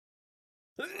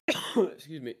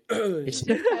Excuse me. It's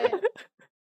Okay.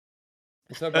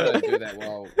 It's so bad I do that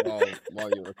while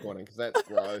you're recording because that's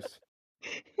gross.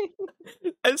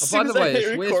 As Oh, soon by as the I way, hit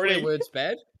is swear recording. words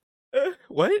bad?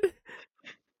 What?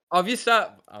 Oh, if you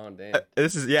start. Oh, damn.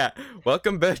 This is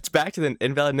welcome back to the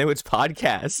Invalid Nit-Wits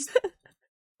podcast.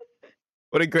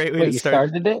 What a great way Wait, to you start.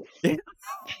 started it?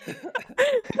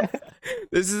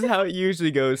 This is how it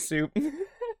usually goes, Soup. Can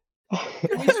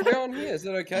we swear on here? Is it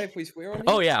okay if we swear on here?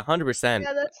 Oh yeah, 100%.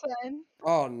 Yeah, that's fine.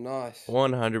 Oh, nice.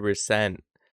 100%.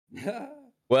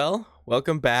 Well,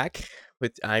 welcome back.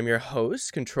 I'm your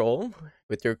host, Control,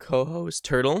 with your co-host,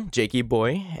 Turtle, Jakey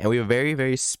Boy, and we have a very,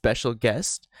 very special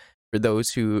guest. For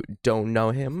those who don't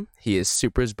know him, he is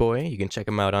Suprazboy. You can check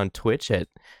him out on Twitch at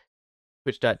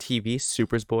twitch.tv,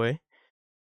 Suprazboy.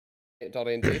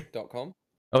 .nd.com.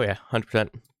 Oh yeah, 100%.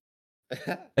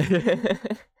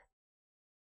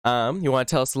 You want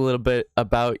to tell us a little bit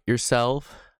about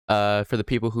yourself, for the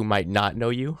people who might not know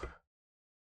you?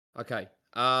 Okay.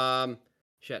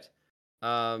 Shit.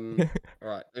 All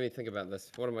right. Let me think about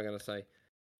this. What am I gonna say?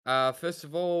 First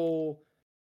of all,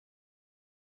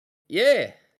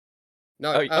 yeah.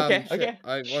 No. Oh, okay, shit. okay.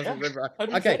 I wasn't Yeah, remember.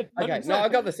 100%, Okay. No, I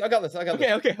got this.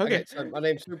 Okay, okay. So my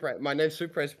name's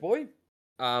Suprazboy.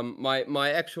 My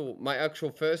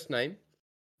actual first name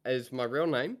is my real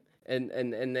name,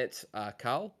 and that's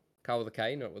Carl with a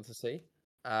K, not with a C.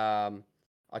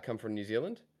 I come from New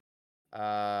Zealand.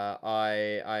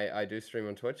 I do stream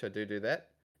on Twitch. I do that.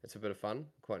 It's a bit of fun.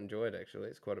 Quite enjoy it actually.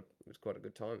 It's quite a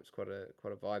good time. It's quite a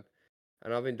vibe.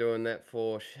 And I've been doing that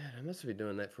for I must have been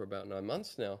doing that for about 9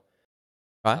 months now.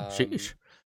 Wow, sheesh.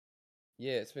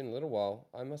 Yeah, it's been a little while.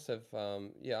 I must have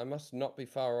I must not be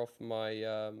far off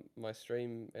my my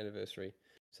stream anniversary.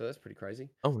 So that's pretty crazy.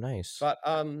 Oh, nice. But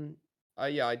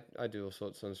I do all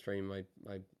sorts on stream.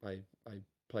 I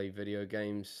play video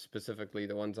games, specifically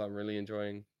the ones I'm really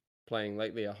enjoying playing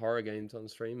lately are horror games on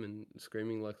stream and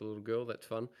screaming like a little girl. That's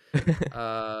fun.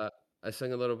 I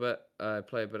sing a little bit. I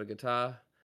play a bit of guitar.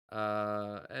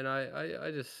 And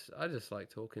I just like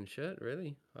talking shit.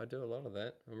 Really, I do a lot of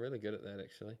that. I'm really good at that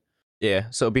actually. Yeah,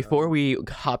 so before we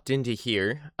hopped into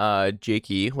here,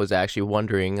 Jakey was actually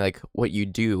wondering like what you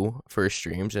do for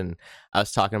streams, and I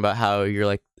was talking about how you're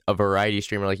like a variety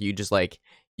streamer, like you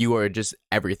are just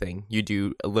everything. You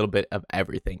do a little bit of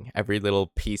everything, every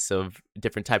little piece of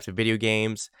different types of video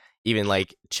games, even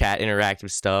like chat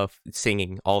interactive stuff,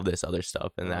 singing, all of this other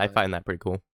stuff, and I find that pretty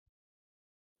cool.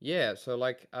 Yeah, so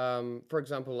like for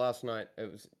example, last night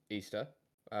it was Easter,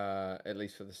 at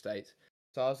least for the States.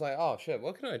 So I was like, oh shit,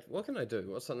 what can I do?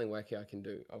 What's something wacky I can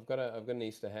do? I've got an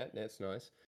Easter hat, that's nice.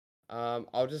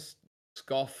 I'll just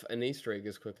scoff an Easter egg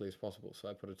as quickly as possible. So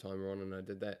I put a timer on and I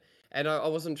did that. And I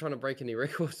wasn't trying to break any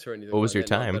records or anything. What was like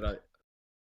your that. Not time?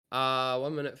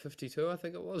 that 1:52, I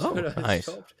think it was Oh, when I nice.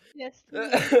 stopped. Yes.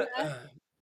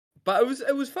 But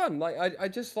it was fun. Like I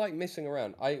just like messing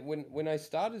around. When I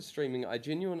started streaming, I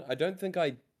don't think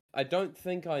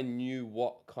I knew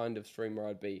what kind of streamer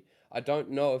I'd be. I don't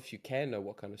know if you can know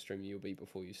what kind of streamer you'll be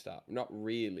before you start. Not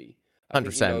really. I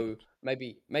think 100%.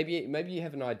 maybe you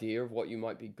have an idea of what you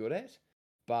might be good at,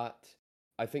 but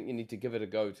I think you need to give it a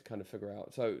go to kind of figure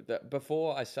out. So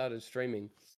before I started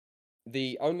streaming,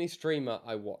 the only streamer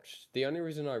I watched, the only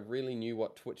reason I really knew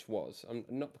what Twitch was,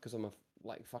 not because I'm a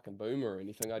like fucking boomer or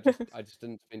anything. I just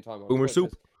didn't spend time on Boomer Twitch.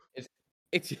 soup.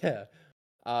 It's yeah.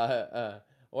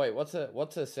 Wait, what's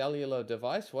a cellular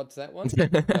device? What's that one? No,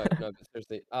 but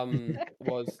seriously.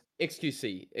 Was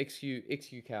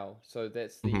XQCal. So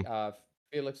that's the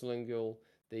Felix Lingual,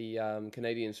 the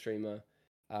Canadian streamer.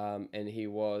 And he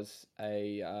was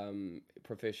a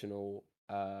professional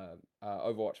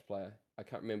Overwatch player. I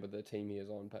can't remember the team he is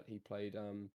on, but he played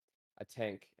a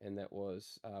tank, and that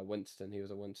was Winston. He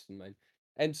was a Winston main.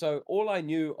 And so all I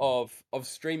knew of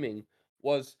streaming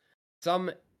was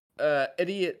some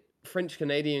idiot French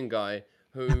Canadian guy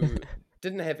who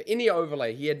didn't have any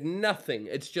overlay. He had nothing.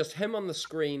 It's just him on the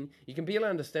screen. You can barely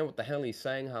understand what the hell he's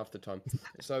saying half the time.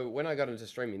 So when I got into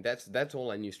streaming, that's all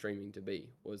I knew streaming to be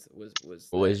was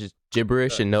just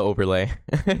gibberish and no overlay.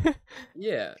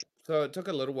 yeah. So it took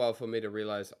a little while for me to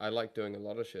realize I like doing a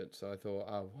lot of shit. So I thought,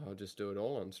 oh, I'll just do it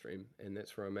all on stream, and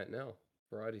that's where I'm at now,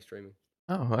 variety streaming.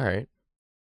 Oh, all right.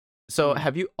 So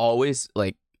have you always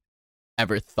like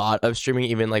ever thought of streaming,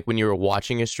 even like when you were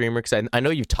watching a streamer? Because I know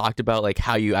you've talked about like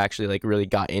how you actually like really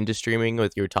got into streaming. You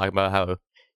were talking about how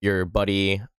your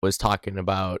buddy was talking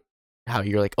about how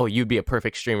you're like, oh, you'd be a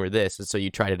perfect streamer this, and so you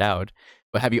tried it out.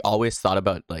 But have you always thought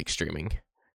about like streaming?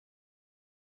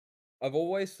 I've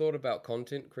always thought about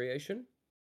content creation.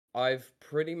 I've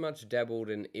pretty much dabbled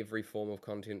in every form of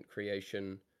content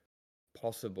creation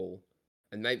possible.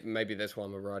 and maybe that's why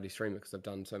I'm a variety streamer because I've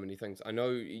done so many things. I know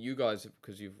you guys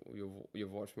because you've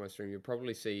watched my stream. You'll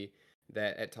probably see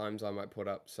that at times I might put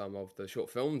up some of the short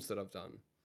films that I've done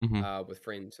Hmm. with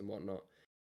friends and whatnot.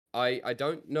 I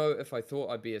don't know if I thought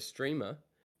I'd be a streamer.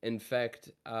 In fact,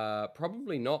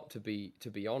 probably not to be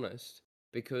honest,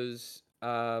 because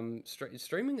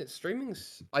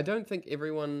streaming's. I don't think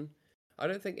everyone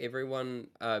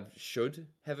should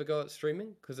have a go at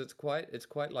streaming because it's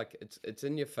quite like it's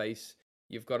in your face.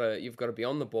 You've got to be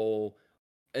on the ball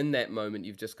in that moment.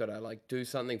 You've just got to like do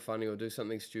something funny or do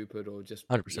something stupid or just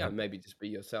yeah 100%. maybe just be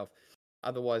yourself.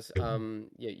 Otherwise, yeah,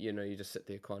 you just sit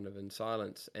there kind of in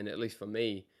silence. And at least for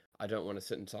me, I don't want to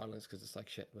sit in silence because it's like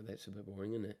shit. Well, that's a bit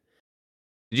boring, isn't it?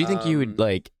 Did you think you would Um,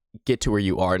 like get to where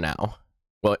you are now?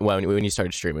 Well, when you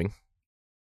started streaming?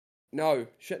 no,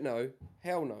 shit, no,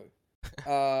 hell no.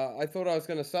 I thought I was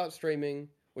gonna start streaming,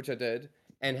 which I did,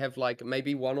 and have like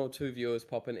maybe one or two viewers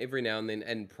pop in every now and then,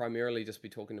 and primarily just be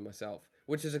talking to myself,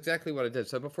 which is exactly what I did.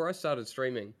 So before I started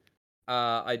streaming,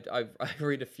 I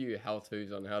read a few how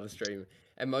tos on how to stream,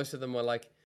 and most of them were like,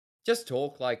 just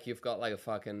talk like you've got like a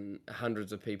fucking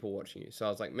hundreds of people watching you. So I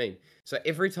was like, mean. So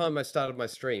every time I started my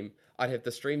stream, I'd have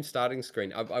the stream starting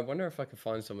screen. I wonder if I could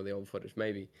find some of the old footage.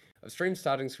 Maybe a stream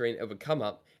starting screen. It would come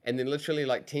up, and then literally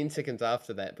like 10 seconds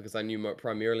after that, because I knew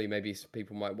primarily maybe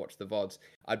people might watch the vods.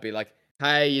 I'd be like,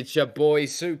 "Hey, it's your boy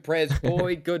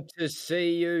Suprazboy. Good to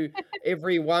see you,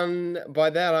 everyone." By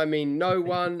that I mean no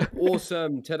one.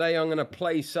 Awesome. Today I'm gonna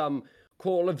play some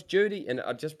Call of Duty, and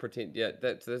I just pretend. Yeah,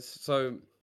 that's so.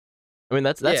 I mean,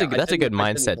 that's Yeah, a good I didn't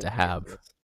mindset think to I'd get to have.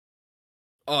 this.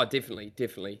 Oh, definitely,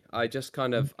 definitely. I just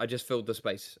filled the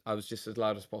space. I was just as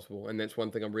loud as possible, and that's one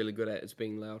thing I'm really good at is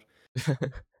being loud.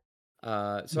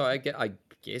 So I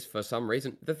guess for some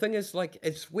reason the thing is like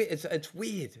it's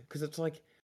weird because it's like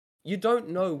you don't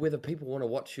know whether people want to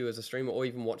watch you as a streamer or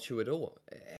even watch you at all.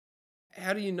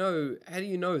 How do you know? How do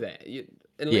you know that?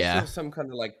 Unless Yeah. you're some kind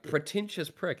of like pretentious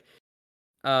prick,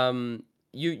 um,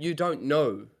 you don't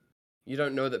know. You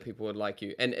don't know that people would like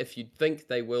you. And if you think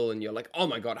they will and you're like, oh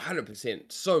my God,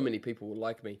 100%, so many people will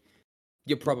like me,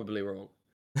 you're probably wrong.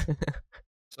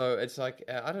 So it's like,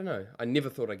 I don't know. I never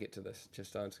thought I'd get to this,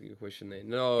 just to answer your question there.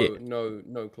 Yeah.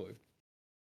 No clue.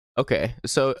 Okay.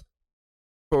 So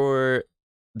for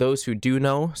those who do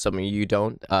know, some of you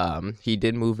don't, he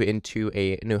did move into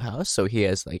a new house, so he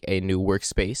has like a new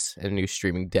workspace and a new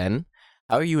streaming den.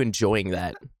 How are you enjoying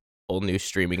that whole new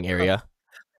streaming area?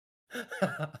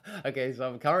 Okay, so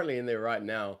I'm currently in there right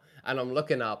now, and I'm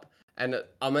looking up, and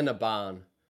I'm in a barn.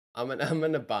 I'm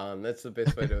in a barn. That's the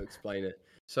best way to explain it.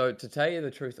 So to tell you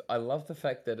the truth, I love the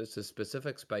fact that it's a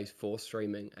specific space for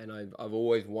streaming, and I've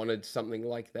always wanted something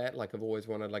like that. Like I've always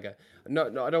wanted like a no,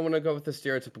 I don't want to go with the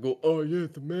stereotypical. Oh yeah,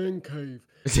 the man cave,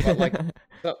 but like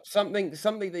something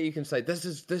that you can say. This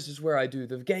is where I do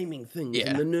the gaming things and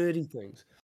Yeah. the nerdy things,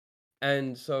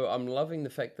 and so I'm loving the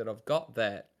fact that I've got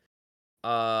that.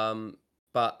 Um,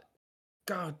 but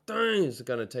God dang, it's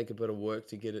gonna take a bit of work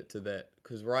to get it to that.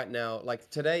 Because right now, like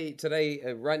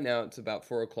right now it's about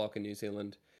 4 o'clock in New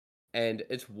Zealand, and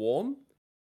it's warm,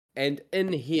 and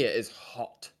in here is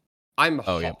hot. I'm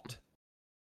Oh yeah. hot.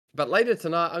 But later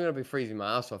tonight, I'm gonna be freezing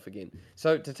my ass off again.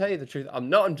 So to tell you the truth, I'm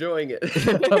not enjoying it.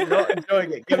 I'm not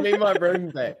enjoying it. Give me my room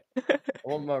back. I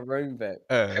want my room back.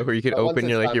 Where you could But once open it's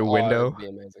your like done, your oh, it'll window be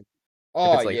amazing. if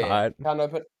Oh it's like yeah, hot.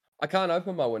 I can't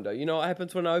open my window. You know what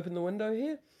happens when I open the window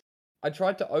here? I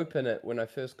tried to open it when I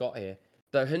first got here.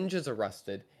 The hinges are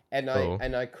rusted, and I Oh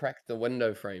and I cracked the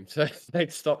window frame, so they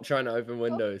stopped trying to open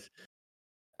windows.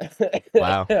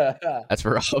 wow, that's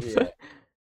rough. So Yeah,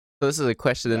 this is a no,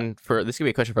 question for this could be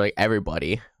a question for like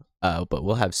everybody. But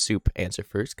we'll have Soup answer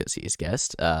first because he's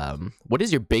guest. What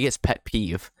is your biggest pet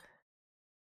peeve,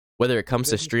 whether it comes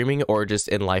to biggest. streaming or just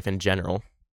in life in general?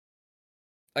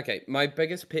 Okay, my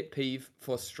biggest pet peeve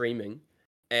for streaming,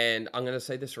 and I'm gonna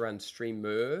say this around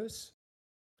streamers,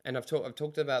 and I've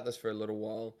talked about this for a little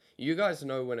while. You guys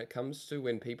know when it comes to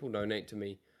when people donate to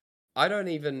me, I don't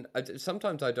even.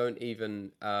 Sometimes I don't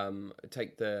even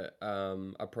take the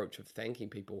approach of thanking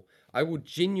people. I will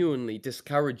genuinely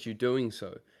discourage you doing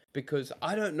so because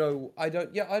I don't know. I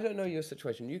don't. Yeah, I don't know your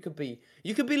situation. You could be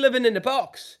living in a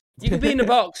box. You could be in a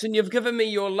box, and you've given me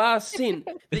your last cent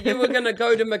that you were gonna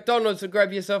go to McDonald's to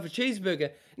grab yourself a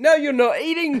cheeseburger. No, you're not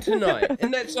eating tonight,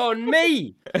 and that's on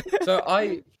me. So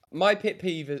my pet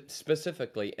peeve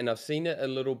specifically, and I've seen it a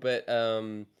little bit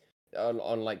on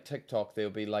like TikTok.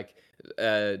 There'll be like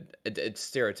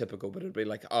it's stereotypical, but it'd be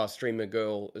like, oh, streamer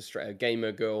girl,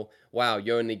 gamer girl. Wow,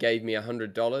 you only gave me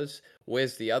 $100.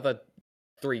 Where's the other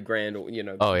 3 grand? Or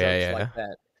Oh yeah, jokes like yeah.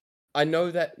 that. I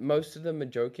know that most of them are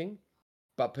joking,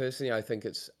 but personally, I think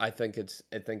it's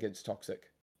toxic.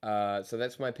 So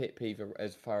that's my pet peeve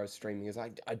as far as streaming is.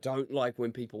 I don't like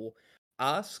when people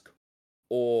ask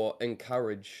or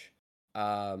encourage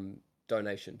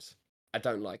donations. I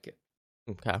don't like it.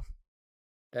 Okay.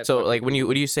 That's So my like pet peeve.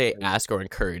 when you say Streaming. ask or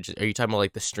encourage, are you talking about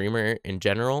like the streamer in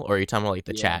general, or are you talking about like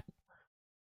the Yeah. chat?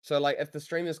 So like if the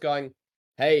streamer's going,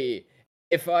 hey,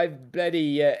 if I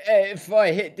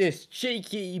hit this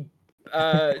cheeky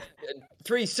uh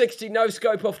 360 no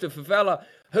scope off the favela,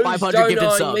 who's 500 gifted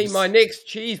donating me my subs. next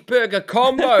cheeseburger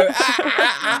combo?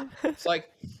 It's like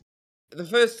the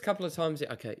first couple of times,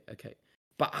 yeah, okay.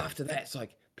 But after that, it's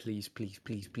like, please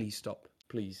stop,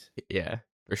 please. Yeah,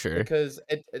 for sure. Because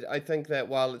I think that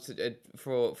while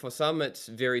for some it's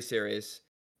very serious,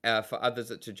 for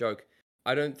others it's a joke.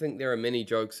 I don't think there are many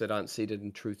jokes that aren't seated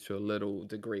in truth to a little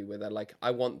degree, where they're like,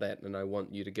 I want that and I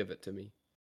want you to give it to me.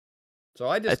 So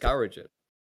I I th- discourage it.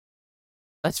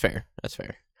 that's fair. That's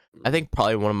fair. I Mm. think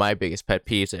probably one of my biggest pet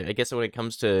peeves, I guess when it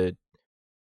comes to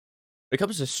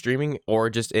streaming or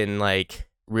just in like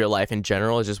real life in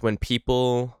general, is just when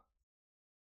people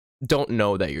don't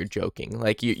know that you're joking.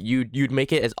 Like you'd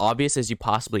make it as obvious as you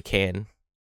possibly can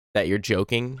that you're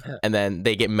joking, and then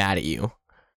they get mad at you.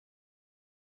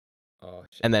 Oh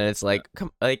shit. And then it's No, like,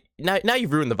 come, like now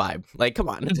you've ruined the vibe. Like, come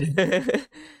on.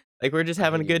 Like we're just I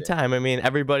hear having a you good there. time. I mean,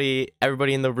 everybody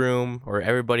in the room or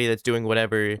everybody that's doing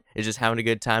whatever is just having a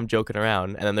good time joking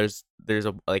around. And then there's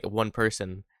a like one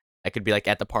person that could be like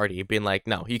at the party being like,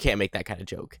 no, you can't make that kind of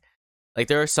joke. Like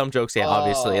there are some jokes, yeah,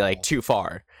 obviously like Oh, too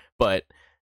far, but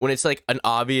when it's like an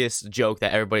obvious joke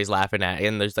that everybody's laughing at,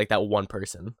 and there's like that one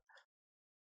person,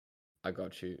 I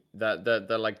got you. That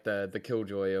the like the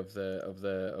killjoy of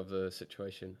the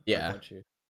situation. I yeah, got you.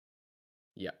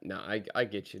 Yeah, no, I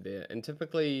get you there. And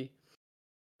typically,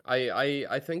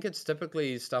 I think it's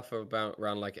typically stuff about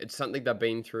around like it's something they've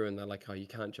been through and they're like, oh, you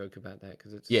can't joke about that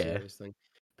because it's a yeah, serious thing.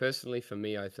 Personally, for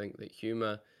me, I think that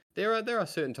humor there are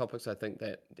certain topics I think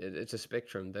that it's a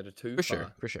spectrum that are too for sure,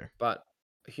 far, for sure, but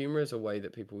humor is a way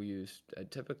that people use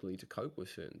typically to cope with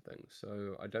certain things.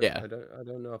 So yeah, I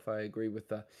don't know if I agree with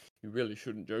the you really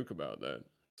shouldn't joke about that.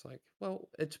 It's like, well,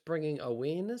 it's bringing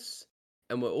awareness,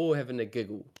 and we're all having a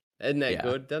giggle. Isn't that yeah.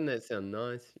 good? Doesn't that sound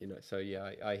nice? You know. So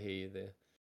yeah, I hear you there.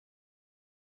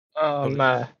 Um, Okay.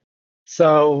 uh,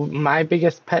 so my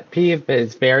biggest pet peeve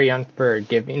is very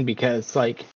unforgiving because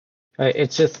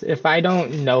it's just if I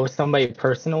don't know somebody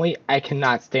personally, I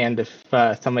cannot stand if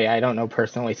somebody I don't know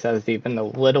personally says even the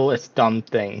littlest dumb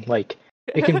thing. Like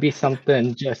it can be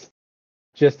something just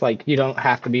like you don't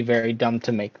have to be very dumb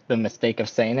to make the mistake of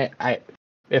saying it.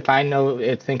 If I know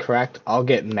it's incorrect, I'll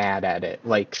get mad at it.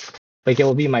 Like it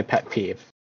will be my pet peeve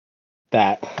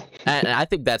that. And I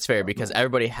think that's fair Oh, because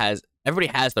everybody has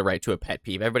the right to a pet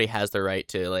peeve. Everybody has the right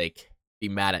to like be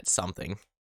mad at something.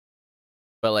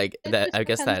 But like It that, just I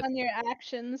guess depends that, on your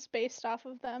actions based off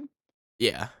of them.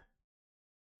 yeah,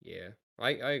 yeah,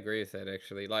 I agree with that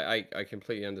actually. Like I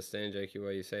completely understand, Jakey,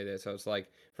 why you say that. So it's like,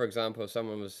 for example, if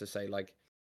someone was to say like,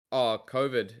 "Oh,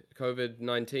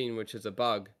 COVID-19, which is a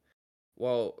bug."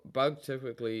 Well, bug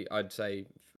typically, I'd say,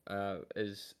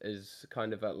 is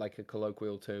kind of like a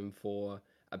colloquial term for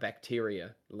a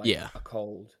bacteria, like yeah. a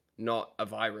cold, not a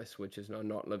virus, which is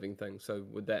not living thing. So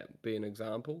would that be an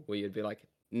example where you'd be like,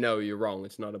 "No, you're wrong.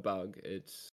 It's not a bug.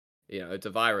 It's a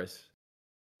virus."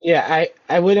 Yeah,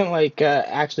 I wouldn't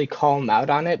actually call him out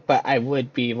on it, but I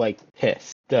would be like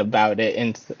pissed about it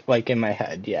in like in my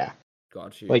head. Yeah,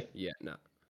 Got you. like Yeah, no.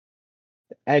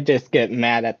 I just get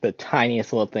mad at the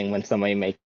tiniest little thing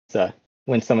uh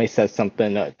when somebody says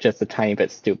something just a tiny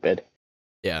bit stupid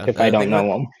Yeah, if I the don't thing with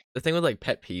know them. the thing with like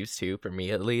pet peeves too, for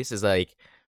me at least, is like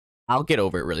I'll get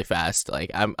over it really fast.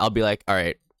 Like I'll be like, all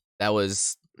right, that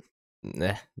was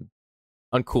eh,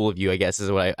 uncool of you, I guess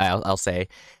is what I'll say.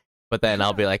 But then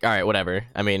I'll be like, all right, whatever.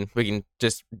 I mean, we can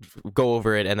just go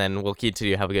over it, and then we'll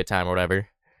continue to have a good time or whatever.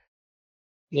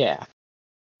 Yeah,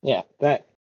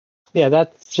 yeah,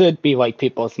 that should be like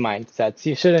people's mindsets.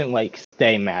 You shouldn't like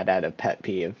stay mad at a pet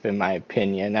peeve, in my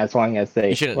opinion, as long as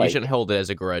You they shouldn't hold it as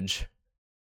a grudge.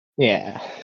 yeah.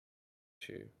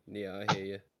 True. Yeah, I hear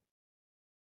you.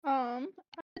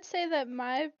 I'd say that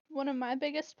one of my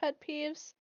biggest pet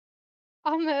peeves,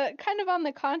 on the kind of on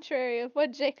the contrary of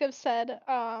what Jacob said,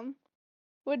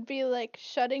 would be like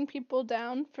shutting people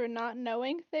down for not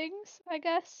knowing things, I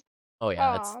guess. Oh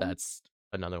yeah, Um, that's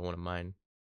another one of mine.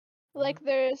 like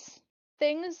there's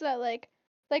things that like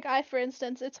I, for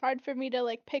instance, it's hard for me to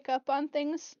like pick up on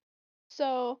things.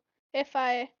 So if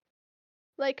I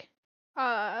like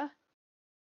uh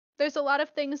there's a lot of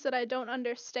things that I don't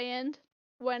understand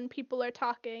when people are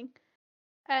talking,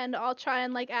 and I'll try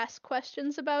and like ask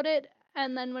questions about it,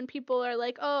 And then when people are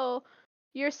like, "Oh,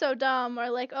 you're so dumb," or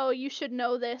like, "Oh, you should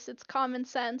know this. It's common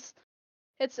sense."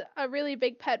 It's a really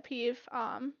big pet peeve.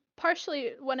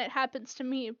 Partially when it happens to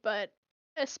me, but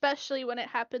especially when it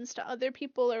happens to other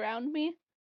people around me.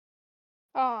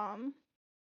 Um,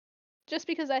 just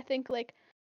because I think like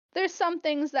there's some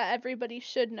things that everybody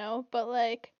should know, but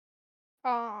like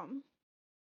um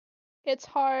it's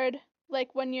hard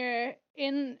like when you're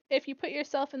in if you put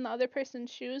yourself in the other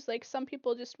person's shoes, like some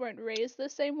people just weren't raised the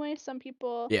same way. Some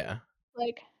people Yeah,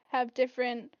 like have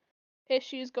different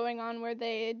issues going on where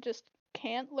they just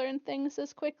can't learn things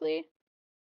as quickly,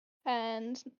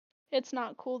 and it's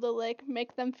not cool to like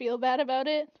make them feel bad about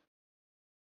it.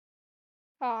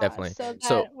 definitely. So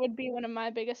So that would be one of my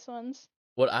biggest ones.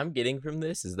 what I'm getting from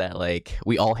this is that like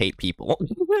we all hate people.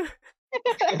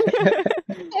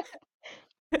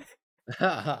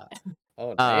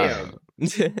 Oh uh, damn.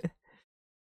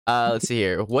 let's see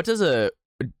here. What does a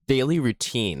daily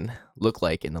routine look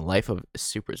like in the life of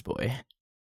Suprazboy?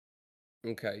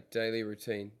 Okay, daily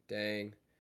routine. Dang.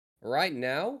 Right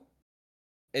now,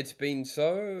 it's been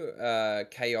so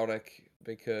chaotic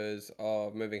because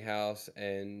of moving house,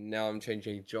 and now I'm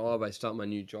changing job. I start my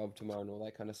new job tomorrow and all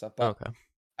that kind of stuff. But Okay.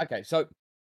 okay, so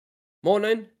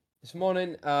morning. This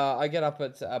morning, I get up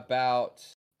at about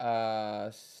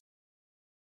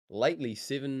lately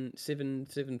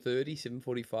 7:30,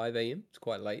 7:45 a.m. It's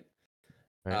quite late.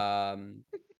 Right. Um,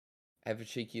 have a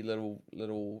cheeky little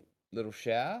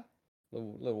shower,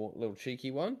 little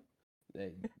cheeky one.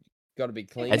 Got to be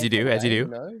As clean you for do, the as you day, you do.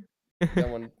 know. You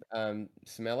don't want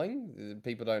smelling.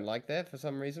 People don't like that for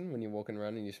some reason when you're walking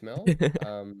around and you smell.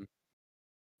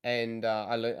 And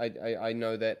I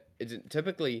know that it's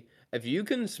typically if you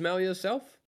can smell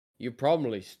yourself, you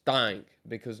probably stink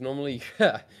because normally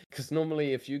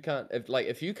if you can't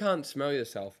if you can't smell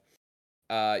yourself,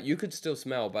 you could still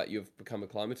smell, but you've become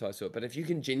acclimatized to it. But if you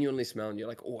can genuinely smell and you're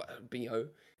like, oh, BO,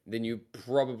 then you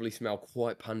probably smell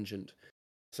quite pungent.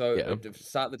 So Yeah. to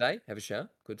start the day, have a shower,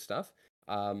 good stuff.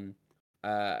 I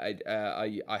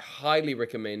highly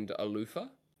recommend a loofah,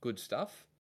 good stuff.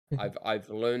 I've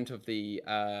learned of the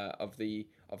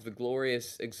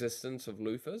glorious existence of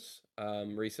loofahs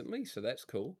recently, so that's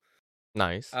cool.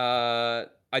 Nice. I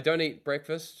don't eat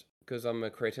breakfast because I'm a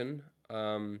cretin.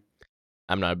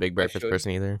 I'm not a big I breakfast should.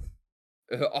 person either.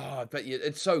 Oh, but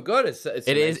it's so good. It's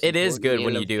It is amazing it is food at good the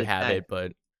when end you of do the have day. it,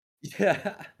 but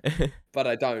Yeah. But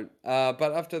I don't.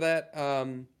 But after that,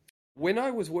 when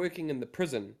I was working in the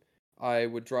prison, I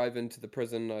would drive into the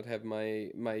prison. I'd have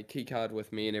my key card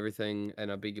with me and everything,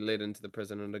 and I'd be led into the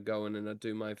prison, and I'd go in and I'd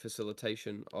do my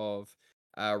facilitation of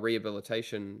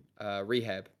rehabilitation,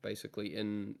 rehab, basically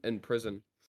in prison.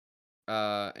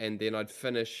 And then I'd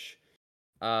finish.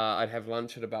 I'd have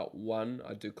lunch at about 1.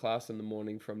 I'd do class in the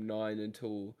morning from 9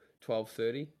 until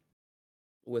 12:30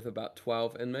 with about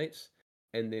 12 inmates,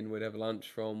 and then we'd have lunch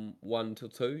from 1 till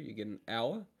 2. You get an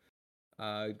hour.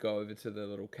 Go over to the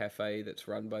little cafe that's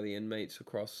run by the inmates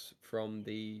across from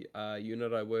the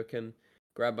unit I work in.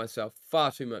 Grab myself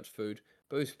far too much food,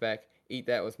 boost back, eat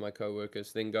that with my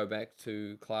coworkers, then go back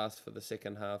to class for the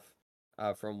second half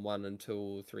from 1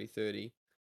 until 3:30,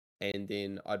 and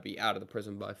then I'd be out of the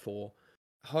prison by 4,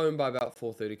 home by about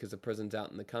 4:30 because the prison's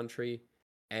out in the country,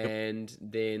 yep. and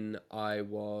then I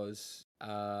was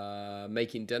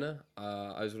making dinner.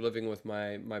 I was living with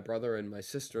my brother and my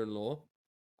sister-in-law.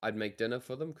 I'd make dinner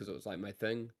for them because it was like my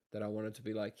thing that I wanted to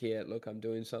be like, here, look, I'm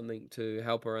doing something to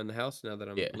help around the house now that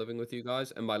I'm Yeah. living with you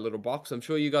guys. And my little box. I'm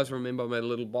sure you guys remember my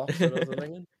little box that I was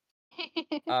living in.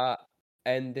 Uh,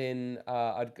 and then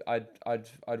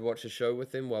I'd watch a show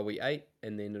with them while we ate,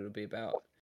 and then it'll be about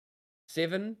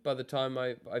 7 by the time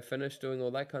I finished doing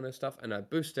all that kind of stuff, and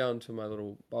I'd boost down to my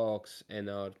little box,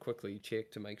 and I'd quickly check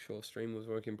to make sure stream was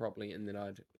working properly, and then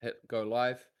I'd hit go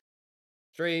live,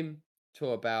 stream to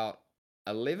about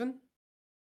 11,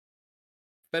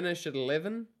 finish at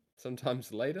 11,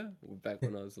 sometimes later, back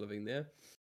when I was living there,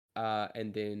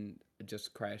 and then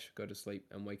just crash, go to sleep,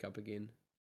 and wake up again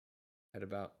at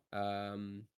about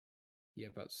yeah,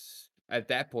 at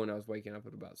that point I was waking up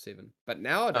at about 7. But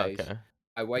nowadays Okay.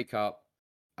 I wake up,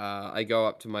 I go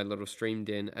up to my little stream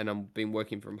den, and I've been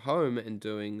working from home and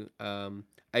doing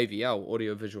AVL,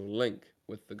 audio visual link,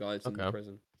 with the guys in the Okay.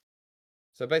 prison.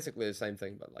 So basically the same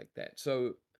thing, but like that.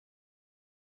 So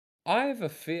I have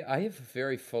a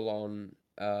very full on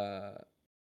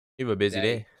You have a busy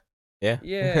day. day. Yeah.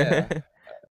 Yeah,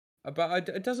 but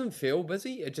it doesn't feel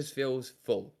busy. It just feels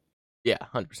full. Yeah,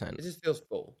 100%. It just feels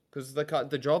full because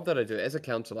the job that I do as a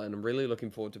counselor, and I'm really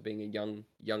looking forward to being a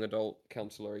young adult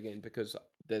counselor again because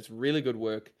there's really good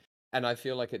work, and I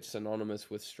feel like it's synonymous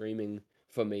with streaming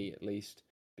for me at least.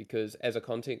 because as a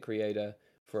content creator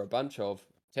for a bunch of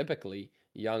typically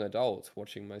young adults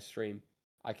watching my stream,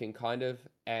 I can kind of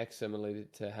act similarly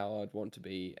to how I'd want to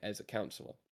be as a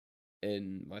counselor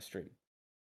in my stream.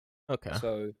 Okay.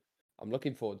 So I'm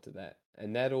looking forward to that,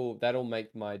 and that'll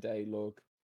make my day look.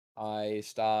 I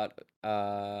start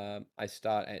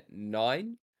at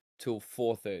 9 till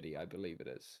 4:30, I believe it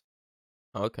is.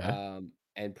 Okay.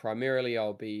 And primarily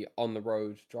I'll be on the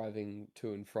road driving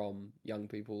to and from young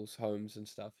people's homes and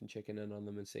stuff and checking in on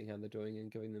them and seeing how they're doing and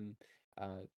giving them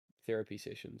therapy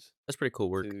sessions That's pretty cool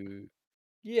work. to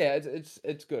yeah,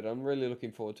 it's good. I'm really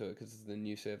looking forward to it because it's the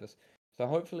new service. So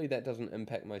hopefully that doesn't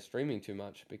impact my streaming too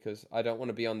much because I don't want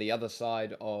to be on the other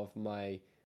side of my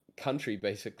country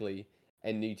basically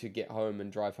and need to get home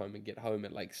and drive home and get home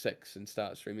at like 6 and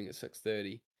start streaming at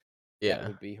 6:30. That Yeah.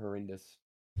 would be horrendous.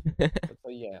 But so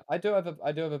yeah, I do have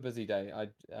a busy day.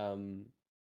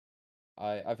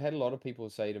 I've had a lot of people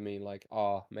say to me like,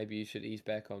 "Oh, maybe you should ease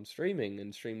back on streaming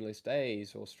and stream less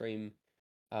days or stream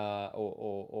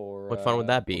What fun would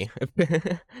that or be?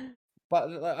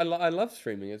 but I love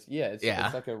streaming. It's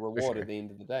Yeah, like a for reward at sure. the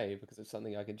end of the day because it's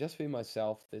something I can just be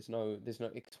myself. There's no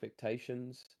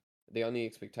expectations. The only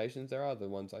expectations there are the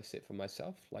ones I set for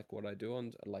myself, like what I do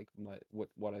on like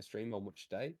what I stream on which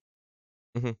day.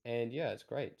 Mhm. And yeah, it's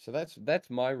great. So that's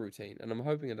my routine, and I'm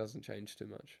hoping it doesn't change too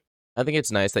much. I think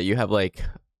it's nice that you have like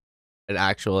an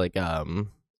actual like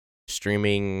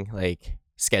streaming like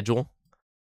schedule.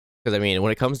 Because I mean,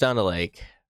 when it comes down to like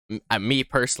me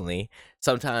personally,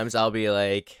 sometimes I'll be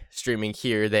like streaming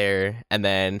here, there, and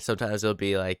then sometimes it'll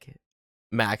be like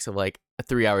max of like a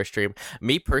 3 hour stream.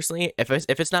 Me personally, if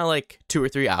it's not like 2 or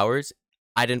 3 hours,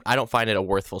 I don't find it a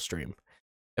worthful stream.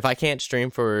 If I can't stream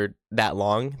for that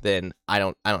long, then I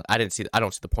don't see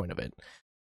the point of it.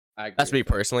 I agree That's me with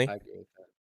that. personally. I agree with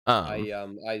that.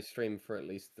 Um, I stream for at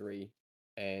least 3,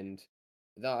 and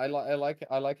no, I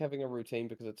like having a routine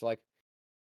because it's like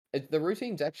the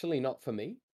routine's actually not for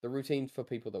me. The routine's for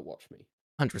people that watch me.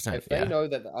 100%, If they yeah, know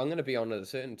that I'm going to be on at a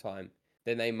certain time,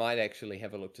 then they might actually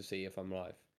have a look to see if I'm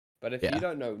live. But if you yeah.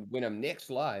 don't know when I'm next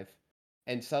live,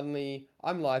 and suddenly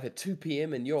I'm live at 2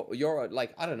 p.m. and you're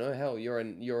like I don't know hell you're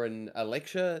in a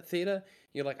lecture theater,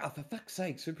 you're like, oh, for fuck's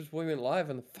sake, Suprazboy went live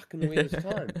in the fucking weirdest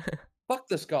time. Fuck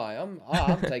this guy. I'm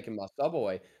taking my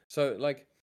subway. So like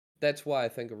that's why I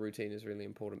think a routine is really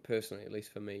important personally, at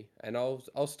least for me. And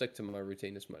I'll stick to my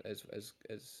routine as much as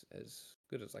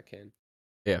good as I can.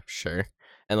 Yeah, sure.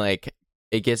 And like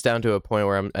it gets down to a point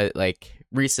where like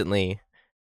recently,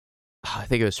 I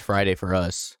think it was Friday for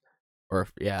us, or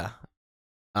yeah,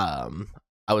 um,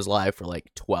 I was live for like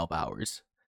 12 hours.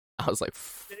 I was like,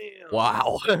 Damn.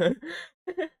 wow.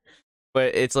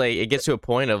 But it's like it gets to a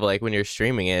point of like when you're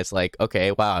streaming it, it's like,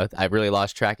 okay, wow, I really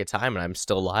lost track of time and I'm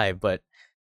still live. But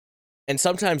and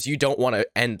sometimes you don't want to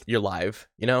end your live,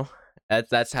 you know?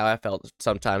 That's how I felt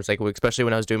sometimes, like especially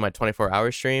when I was doing my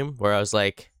 24-hour stream, where I was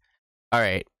like, all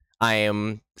right, I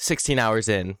am 16 hours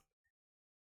in.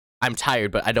 I'm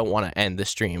tired, but I don't want to end the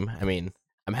stream. I mean,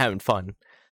 I'm having fun.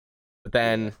 But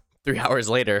then 3 hours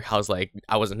later, I was like,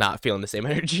 I was not feeling the same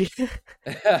energy.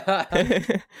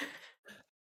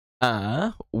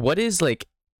 Yeah. What is like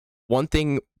one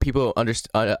thing people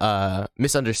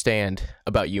misunderstand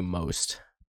about you most?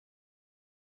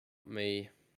 Me.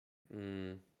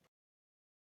 Mm.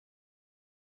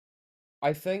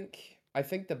 I think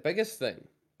the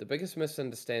biggest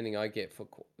misunderstanding I get for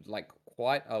like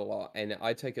quite a lot, and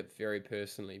I take it very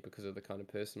personally because of the kind of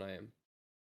person I am,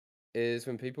 is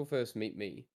when people first meet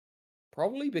me.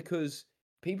 Probably because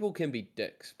people can be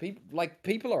dicks.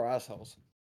 People are assholes.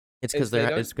 It's because It's they it's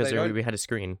don't because they they're already don't behind a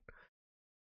screen.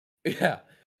 yeah.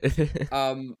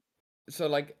 Um. So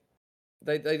like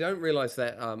they don't realize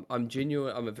that I'm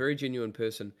genuine. I'm a very genuine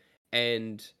person,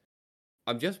 and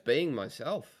I'm just being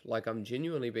myself. Like I'm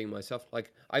genuinely being myself.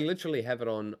 Like I literally have it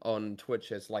on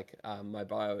Twitch as like my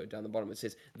bio down the bottom. It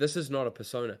says this is not a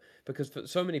persona because for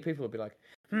so many people will be like,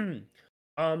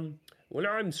 um, when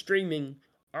I'm streaming,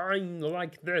 I'm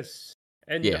like this,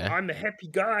 and Yeah. I'm a happy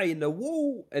guy in the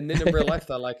woo. And then in real life,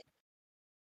 they're like,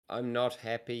 I'm not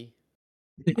happy.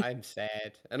 I'm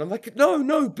sad. And I'm like, no,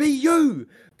 no, be you.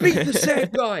 Be the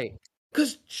sad guy.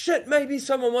 Because shit, maybe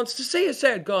someone wants to see a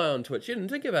sad guy on Twitch. You didn't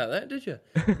think about that, did you?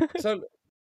 So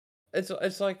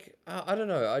it's like I don't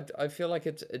know. I feel like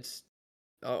it's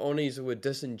I'll use the word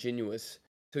disingenuous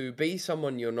to be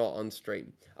someone you're not on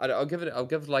stream. I'll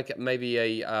give like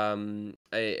maybe an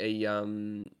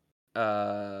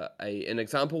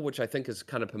example which I think is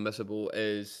kind of permissible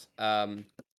is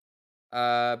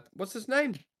what's his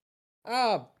name?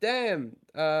 Ah, damn.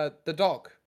 The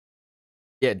doc.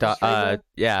 Yeah, The streamer.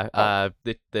 Oh,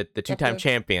 the two-time Tucker.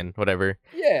 champion, whatever.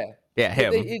 Yeah. Yeah,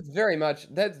 him. It's very much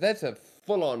that's a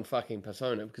full on fucking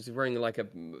persona because he's wearing a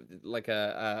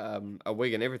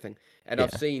wig and everything. And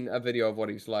I've Yeah. seen a video of what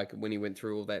he's like when he went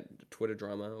through all that Twitter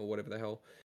drama or whatever the hell.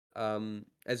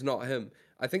 As not him.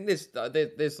 I think there's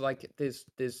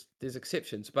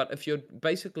exceptions, but if you're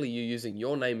using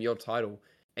your name, your title,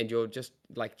 and you're just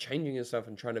like changing yourself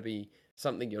and trying to be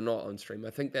something you're not on stream,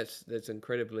 I think that's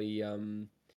incredibly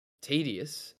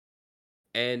tedious.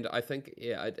 And I think,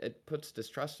 yeah, it puts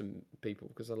distrust in people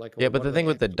because they're like, Yeah, well, but what the do thing they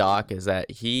with the have to do? doc is that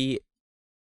he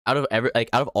out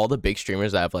of all the big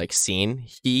streamers that I've like seen,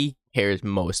 he cares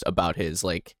most about his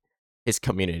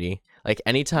community. Like Yeah,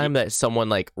 anytime that someone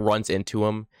like runs into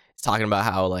him, it's talking about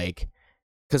how like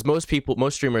because most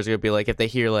streamers are gonna be like if they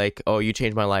hear like, oh, you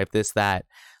changed my life, this, that,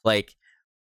 like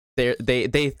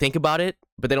they think about it,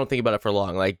 but they don't think about it for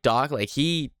long. Like Doc, like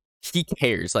he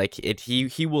cares. Like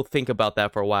he will think about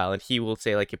that for a while, and he will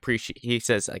say like he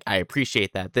says like I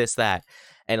appreciate that, this, that,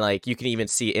 and like you can even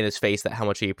see in his face that how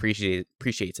much he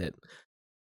appreciates it.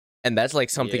 And that's like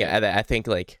something yeah, that I think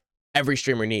like every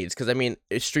streamer needs, because I mean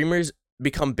streamers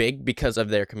become big because of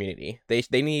their community. They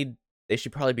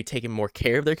should probably be taking more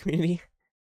care of their community.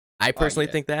 I oh personally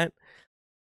yeah, think that.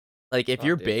 Like if oh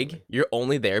you're big, definitely, you're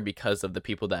only there because of the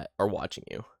people that are watching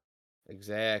you.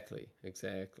 exactly.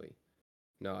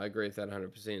 No, I agree with that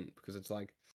 100% because it's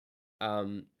like,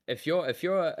 if you're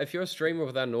a streamer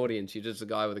without an audience, you're just a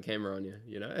guy with a camera on you,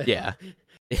 you know? Yeah.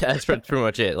 Yeah, that's pretty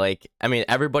much it. Like, I mean,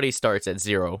 everybody starts at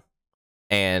 0,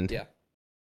 and Yeah,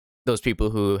 those people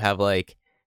who have like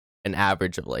an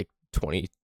average of like 20,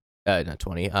 not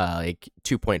 20, like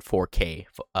 2.4K,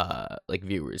 like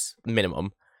viewers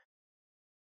minimum.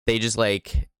 They just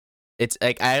like, it's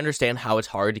like I understand how it's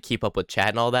hard to keep up with chat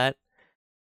and all that,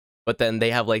 but then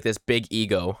they have like this big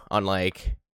ego on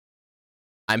like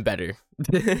I'm better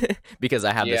because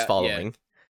I have this yeah. following.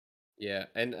 Yeah,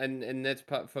 and that's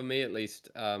part for me at least.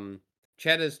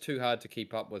 Chat is too hard to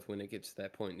keep up with when it gets to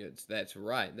that point. That's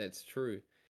right, that's true.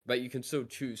 But you can still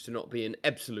choose to not be an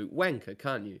absolute wanker,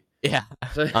 can't you? Yeah,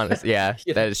 So honestly, yeah,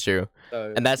 yeah, that is true.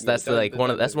 so And yeah, like don't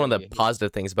let that's that one in of the your head.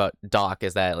 positive things about Doc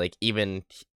is that like even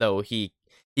though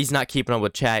he's not keeping up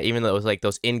with chat, even though it's like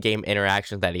those in-game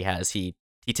interactions that he has, he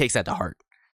takes that to heart.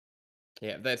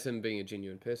 Yeah, that's him being a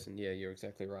genuine person. Yeah, you're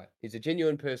exactly right. He's a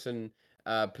genuine person.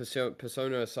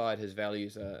 Persona aside, his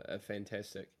values are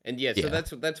fantastic. And yeah, so Yeah,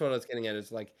 that's what I was getting at.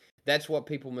 Is like that's what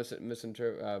people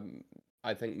misinterpret.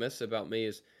 I think miss about me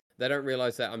is they don't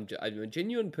realize that I'm a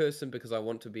genuine person because I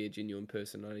want to be a genuine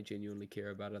person. And I genuinely care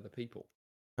about other people.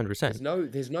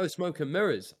 100%. There's no smoke and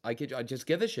mirrors. I just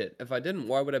give a shit. If I didn't,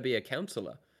 why would I be a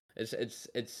counselor?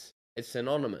 It's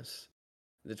synonymous.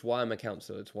 That's why I'm a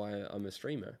counselor. It's why I'm a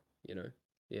streamer. You know.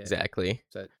 Yeah. Exactly.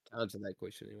 So to answer that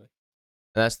question anyway.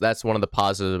 And that's one of the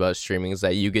positives about streaming is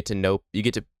that you get to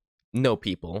know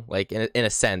people like in a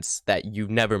sense that you've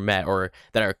never met or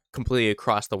that are completely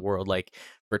across the world. Like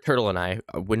for Turtle and I,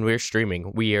 when we're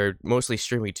streaming, we are mostly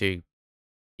streaming to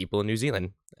people in New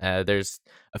Zealand. There's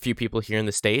a few people here in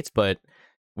the States, but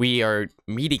we are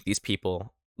meeting these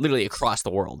people literally across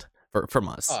the world from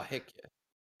us. Oh heck yeah.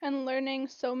 And learning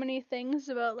so many things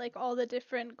about like all the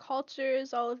different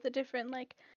cultures, all of the different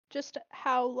like just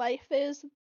how life is.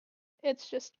 It's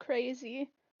just crazy.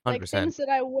 Like 100%. things that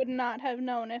I would not have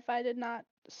known if I did not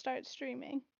start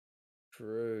streaming.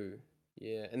 True.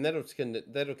 Yeah, and that'll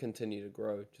continue to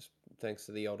grow just thanks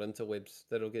to the old interwebs.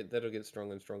 That'll get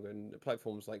stronger and stronger, and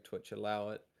platforms like Twitch allow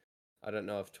it. I don't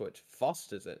know if Twitch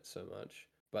fosters it so much,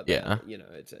 but Yeah,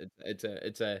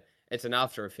 it's an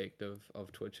after effect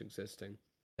of Twitch existing.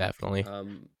 definitely.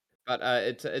 Um, but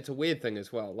it's a weird thing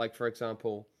as well. Like for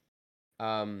example,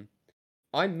 um,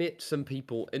 I met some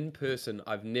people in person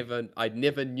I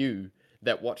never knew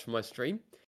that watched my stream.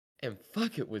 And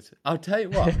fuck, I'll tell you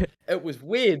what, it was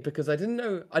weird because I didn't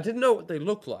know what they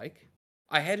looked like.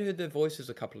 I had heard their voices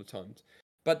a couple of times,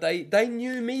 but they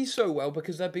knew me so well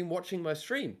because they've been watching my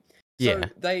stream. So Yeah,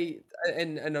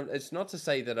 and it's not to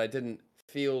say that I didn't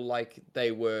feel like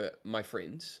they were my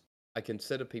friends. I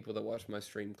consider people that watch my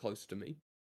stream close to me.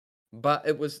 But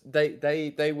it was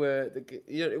they were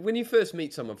when you first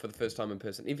meet someone for the first time in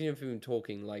person, even if you've been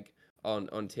talking like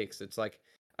on text, it's like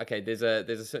okay, there's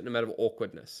a certain amount of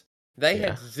awkwardness. They yeah.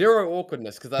 had zero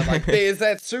awkwardness because they're like, there's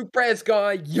that Supraz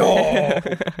guy, yo,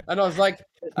 and I was like,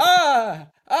 Who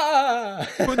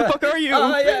the fuck are you?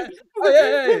 yeah, oh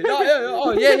yeah,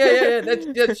 oh yeah,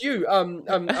 that's you,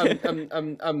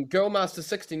 Girl Master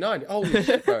 69. Holy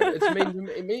shit, bro, it's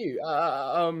me, you.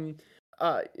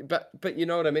 but you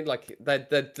know what I mean? Like they'd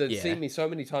Yeah, seen me so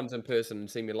many times in person and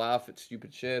seen me laugh at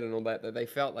stupid shit and all that, that they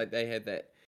felt like they had that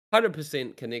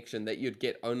 100% connection that you'd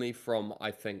get only from,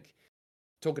 I think,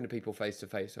 talking to people face to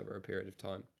face over a period of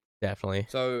time. definitely.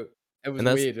 So it was And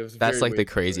that's weird. It was a that's very like the weird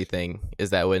crazy situation. thing is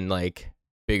that when like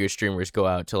bigger streamers go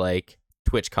out to like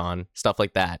TwitchCon, stuff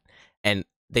like that, and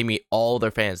they meet all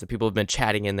their fans, the people have been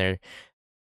chatting in their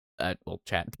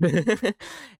chat. Yeah,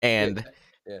 And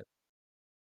yeah,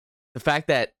 the fact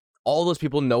that all those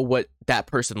people know what that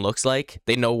person looks like,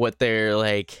 they know what they're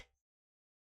like,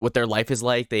 what their life is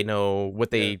like, they know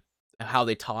what yeah, how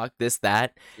they talk, this,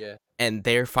 that, yeah, and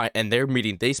they're fine, and they're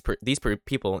meeting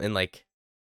people in like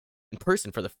in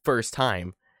person for the first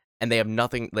time, and they have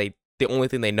nothing. Like the only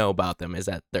thing they know about them is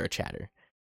that they're a chatter,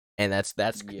 and yes.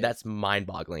 that's mind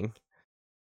boggling.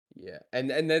 Yeah, and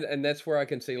that's where I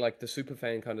can see like the super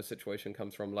fan kind of situation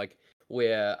comes from, like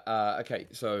where okay,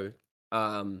 so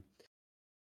um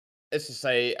let's just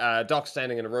say Doc's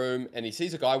standing in a room and he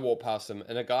sees a guy walk past him,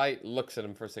 and a guy looks at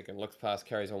him for a second, looks past,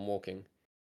 carries on walking.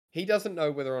 He doesn't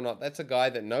know whether or not that's a guy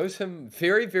that knows him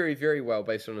very, very, very well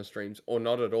based on his streams or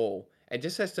not at all, and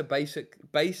just has to base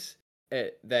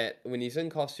it that when he's in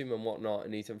costume and whatnot,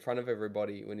 and he's in front of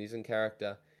everybody, when he's in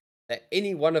character, that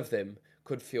any one of them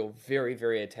could feel very,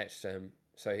 very attached to him.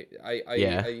 So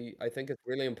Yeah, I think it's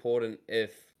really important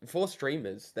if for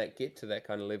streamers that get to that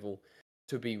kind of level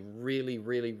to be really,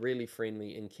 really, really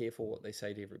friendly and careful what they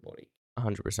say to everybody,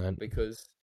 100%. because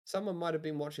someone might have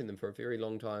been watching them for a very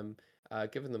long time,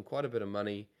 given them quite a bit of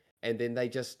money, and then they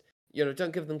just,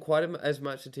 don't give them quite as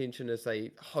much attention as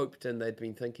they hoped and they'd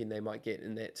been thinking they might get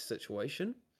in that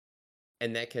situation.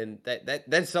 And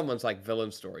that's someone's like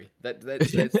villain story. That's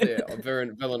their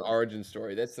villain origin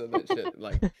story. That's that shit.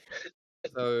 Like,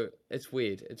 so it's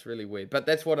weird. It's really weird. But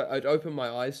that's what it opened my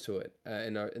eyes to it,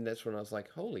 and that's when I was like,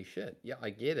 holy shit, yeah,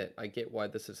 I get it. I get why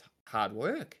this is hard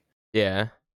work. Yeah,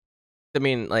 I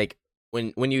mean, like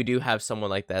when you do have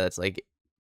someone like that, that's like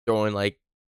throwing like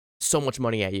so much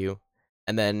money at you,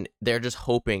 and then they're just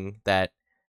hoping that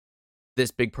this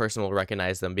big person will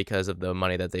recognize them because of the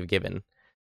money that they've given.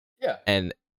 Yeah.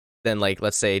 And then like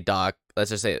let's say Doc, let's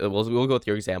just say we'll go with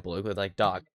your example with like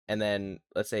Doc, and then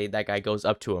let's say that guy goes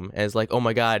up to him and is like, "Oh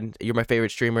my god, you're my favorite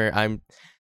streamer. I'm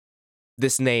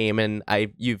this name, and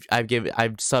I've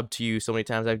subbed to you so many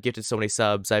times. I've gifted so many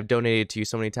subs. I've donated to you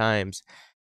so many times."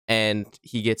 And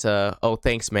he gets a, "Oh,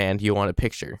 thanks, man. Do you want a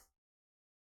picture?"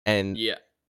 And Yeah.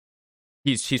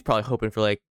 he's probably hoping for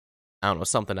like, I don't know,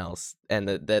 something else, and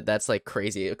that's like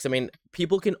crazy because I mean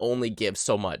people can only give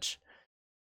so much,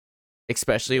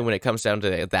 especially Yeah. when it comes down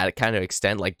to that kind of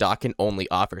extent. Like Doc can only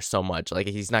offer so much. Like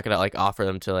he's not gonna like offer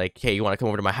them to like, hey, you want to come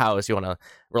over to my house? You want to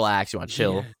relax? You want to Yeah.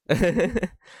 chill?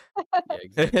 Yeah,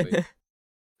 exactly. He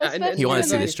And Especially wanted to when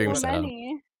see the there's especially stream so for setup. many. yeah,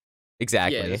 there's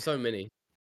Exactly. so many.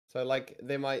 So like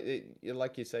there might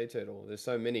like you say, Turtle, there's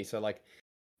so many. So like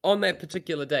on that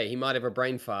particular day, he might have a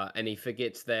brain fart and he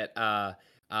forgets that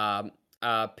um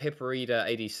Pepperita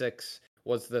 86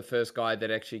 was the first guy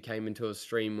that actually came into a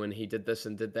stream when he did this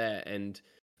and did that, and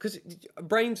because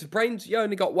brains you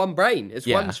only got one brain. It's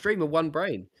one Yeah, stream of one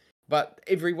brain. But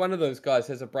every one of those guys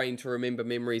has a brain to remember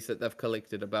memories that they've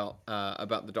collected about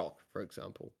the doc, for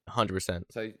example. 100%.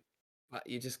 So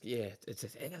you just it's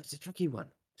a tricky one.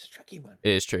 It's a tricky one.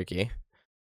 It is tricky.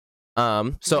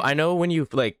 So I know when you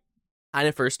like kind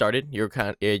of first started, you were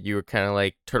kind of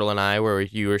like Turtle and I, where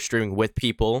you were streaming with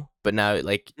people, but now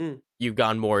like Mm. you've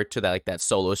gone more to that like that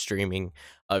solo streaming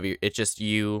of you. It's just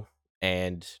you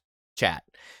and chat.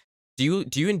 Do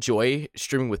you enjoy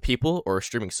streaming with people or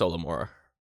streaming solo more?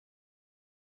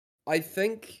 I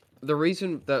think the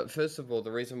reason that first of all,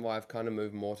 the reason why I've kind of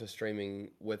moved more to streaming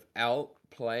without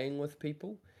playing with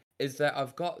people is that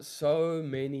I've got so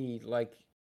many like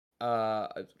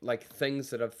things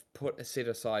that I've put set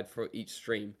aside for each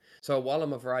stream. So while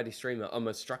I'm a variety streamer, I'm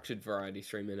a structured variety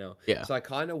streamer now. Yeah. So I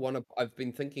kind of want to I've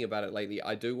been thinking about it lately.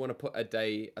 I do want to put a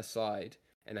day aside,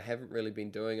 and I haven't really been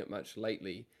doing it much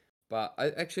lately. But I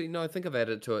actually no, I think I've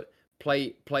added to it.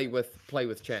 Play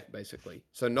with chat basically.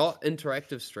 So not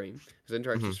interactive stream, because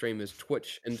interactive Hmm. stream is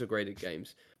Twitch integrated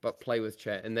games, but play with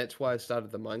chat, and that's why I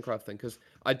started the Minecraft thing, because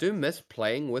I do miss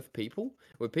playing with people,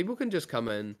 where people can just come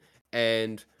in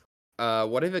and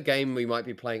whatever game we might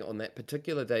be playing on that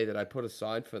particular day that I put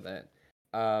aside for that,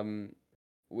 um,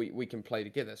 we can play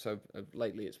together. So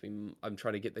lately I'm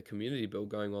trying to get the community build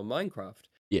going on Minecraft.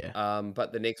 Yeah.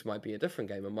 But the next might be a different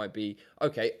game. It might be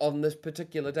okay on this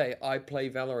particular day. I play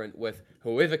Valorant with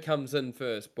whoever comes in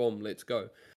first. Boom, let's go.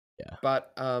 Yeah.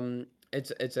 But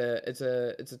it's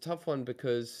a tough one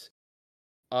because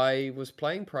I was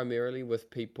playing primarily with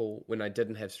people when I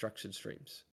didn't have structured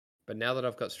streams, But now that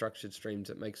I've got structured streams,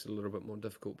 it makes it a little bit more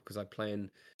difficult because I plan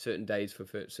certain days for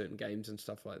certain games and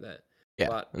stuff like that. Yeah,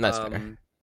 But and that's fair.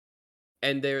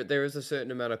 and there is a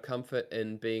certain amount of comfort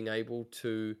in being able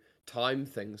to time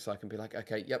things. So I can be like,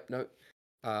 okay, yep, no,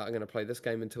 I'm going to play this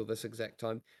game until this exact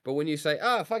time. But when you say,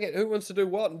 fuck it, who wants to do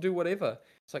what and do whatever?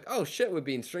 It's like, oh shit, we've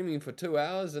been streaming for 2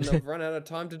 hours and I've run out of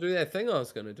time to do that thing I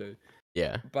was going to do.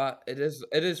 Yeah. But it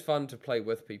is fun to play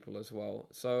with people as well.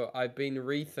 So I've been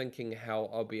rethinking how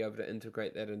I'll be able to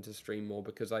integrate that into stream more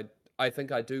because I think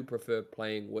I do prefer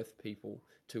playing with people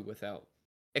to without,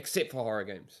 except for horror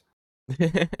games.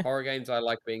 Horror games, I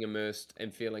like being immersed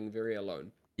and feeling very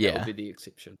alone. That would Yeah. be the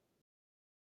exception.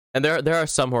 And there are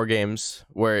some horror games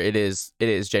where it is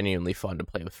genuinely fun to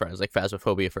play with friends, like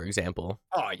Phasmophobia, for example.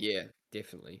 Oh yeah,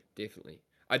 definitely.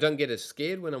 I don't get as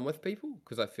scared when I'm with people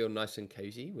because I feel nice and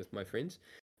cozy with my friends.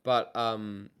 But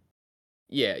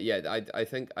yeah, I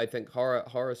think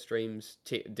horror streams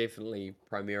definitely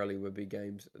primarily would be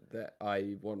games that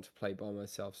I want to play by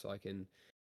myself, so I can,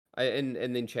 and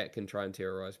then chat can try and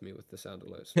terrorize me with the sound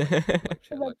alerts like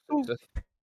chat Like, likes to.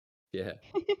 Yeah,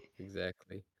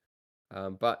 exactly.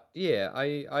 But yeah,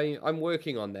 I'm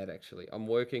working on that actually. I'm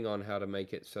working on how to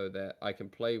make it so that I can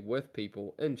play with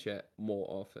people in chat more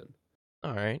often.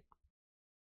 All right.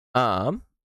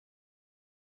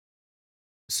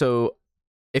 So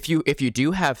if you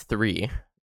do have three,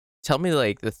 tell me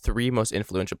like the three most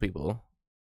influential people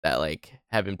that like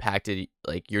have impacted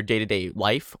like your day-to-day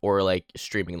life or like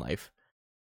streaming life.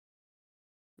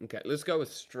 Okay, let's go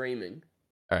with streaming.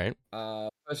 All right.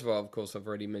 First of all, of course, I've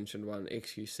already mentioned one,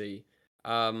 XQC.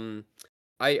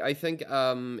 I think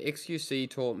XQC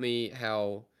taught me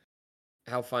how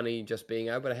funny just being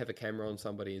able to have a camera on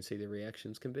somebody and see their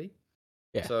reactions can be.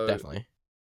 Yeah, So definitely.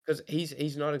 because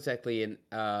he's not exactly an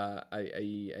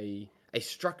a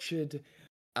structured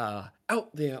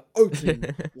out there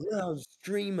open loud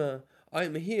streamer.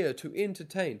 I'm here to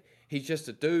entertain. He's just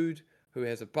a dude who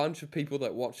has a bunch of people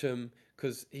that watch him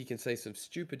because he can say some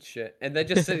stupid shit, and they're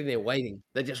just sitting there waiting.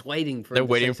 They're just waiting for They're him to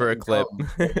say waiting for a something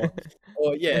clip. dumb,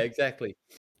 or yeah, exactly.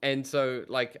 And so,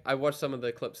 like, I watch some of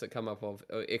the clips that come up of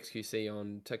XQC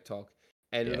on TikTok,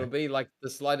 and Yeah. it'll be like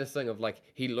the slightest thing of like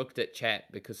he looked at chat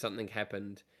because something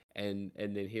happened, and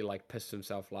then he like pissed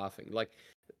himself laughing. Like,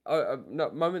 no,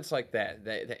 moments like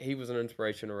that he was an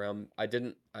inspiration around. I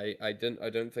don't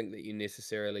think that you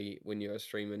necessarily, when you're a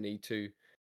streamer, need to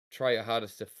try your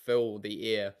hardest to fill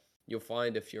the air. You'll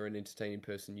find if you're an entertaining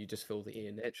person, you just fill the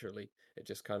air naturally. It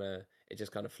just kind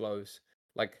of flows.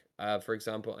 Like for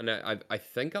example, and I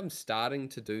think I'm starting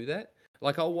to do that.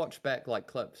 Like I'll watch back like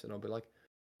clips and I'll be like,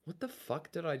 what the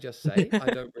fuck did I just say? I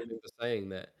don't remember saying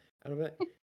that. And I'll be like,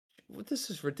 well, this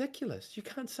is ridiculous. You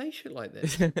can't say shit like that,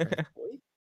 Suprazboy.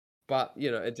 But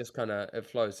it just kind of it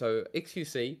flows. So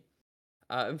XQC,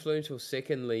 influential.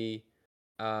 Secondly,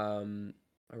 um,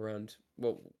 around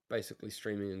basically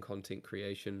streaming and content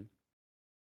creation.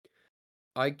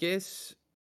 I guess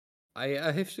I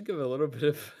have to give a little bit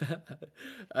of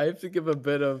I have to give a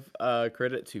bit of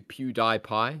credit to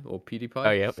PewDiePie or Oh,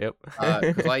 PewDiePie, yep.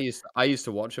 because I used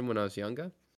to watch him when I was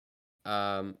younger.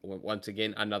 Once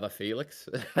again, another Felix.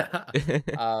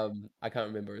 I can't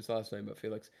remember his last name, but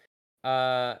Felix.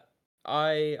 Uh,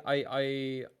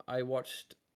 I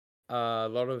watched a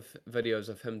lot of videos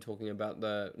of him talking about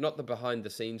not the behind the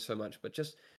scenes so much, but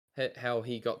just how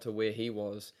he got to where he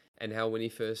was, and how when he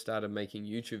first started making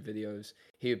YouTube videos,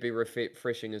 he would be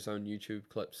refreshing his own YouTube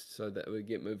clips so that it would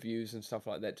get more views and stuff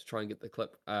like that to try and get the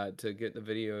clip, to get the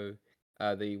video,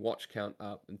 the watch count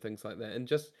up and things like that. And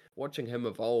just watching him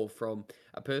evolve from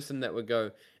a person that would go,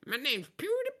 "My name's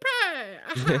PewDiePie,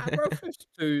 aha, bro,"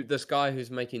 to this guy who's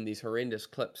making these horrendous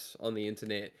clips on the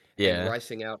internet and Yeah.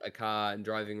 racing out a car and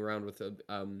driving around with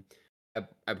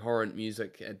abhorrent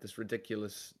music at this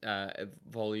ridiculous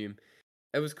volume.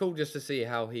 It was cool just to see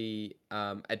how he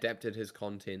adapted his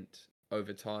content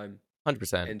over time,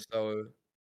 100%. and so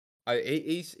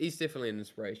he's definitely an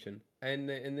inspiration. And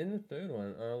then the third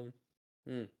one,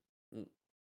 mm, mm.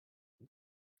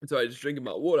 Sorry, just drinking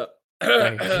my water.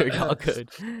 No, you're all good.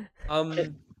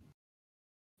 um,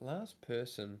 last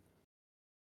person.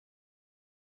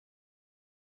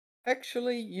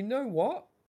 Actually, you know what?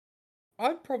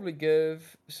 I'd probably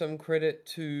give some credit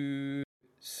to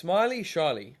Smiley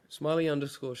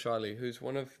underscore Shyly, who's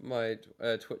one of my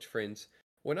Twitch friends.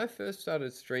 When I first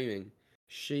started streaming,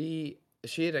 she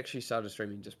had actually started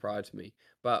streaming just prior to me.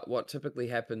 But what typically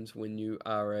happens when you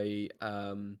are a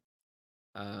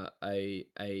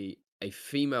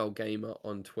female gamer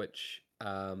on Twitch,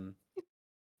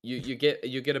 you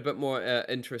get a bit more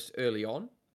interest early on.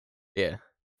 Yeah.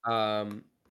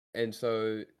 And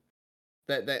so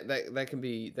that can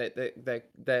be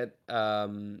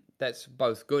that's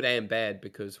both good and bad,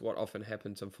 because what often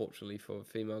happens, unfortunately, for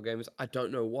female gamers, I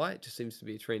don't know why, it just seems to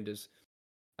be a trend, is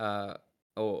uh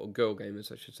or girl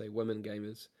gamers, I should say, women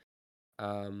gamers,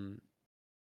 um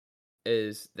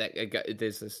is that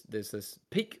there's this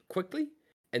peak quickly,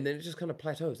 and then it just kind of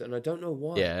plateaus, and I don't know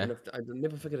why, Yeah. and I've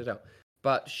never figured it out.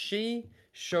 But she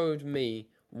showed me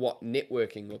what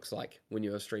networking looks like when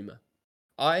you're a streamer.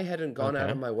 I hadn't gone out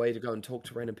of Okay. my way to go and talk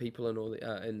to random people and all the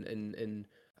and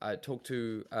talk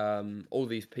to all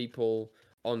these people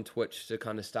on Twitch to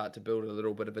kind of start to build a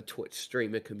little bit of a Twitch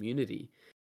streamer community.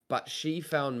 But she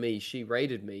found me, she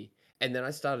raided me, and then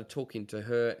I started talking to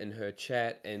her in her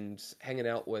chat and hanging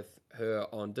out with her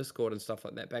on Discord and stuff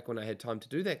like that, back when I had time to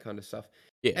do that kind of stuff.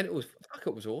 Yeah. And it was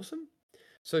awesome.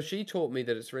 So she taught me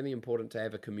that it's really important to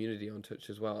have a community on Twitch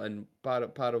as well, and part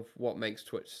of what makes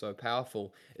Twitch so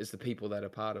powerful is the people that are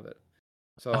part of it.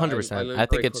 So I 100%. learned I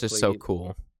think very it's just so quickly.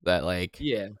 cool that like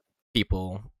Yeah,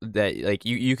 people that like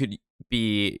you could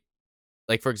be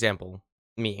like, for example,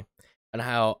 me, and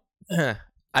how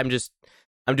I'm just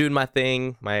I'm doing my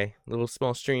thing, my little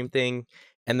small stream thing,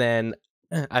 and then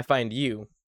I find you,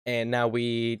 and now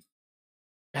we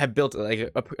have built like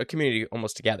a community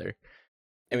almost together.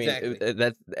 I mean,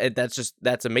 exactly.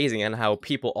 that's amazing, and how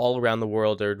people all around the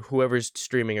world, or whoever's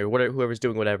streaming, or whatever, whoever's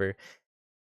doing whatever,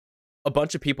 a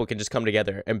bunch of people can just come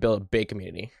together and build a big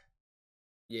community.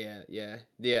 Yeah,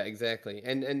 exactly.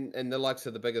 And the likes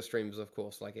of the bigger streamers, of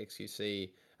course, like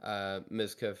XQC,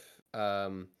 Mizkif,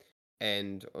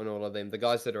 and all of them, the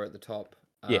guys that are at the top,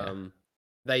 Yeah,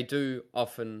 they do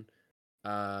often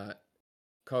uh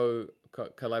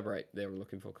collaborate. They were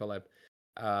looking for collab,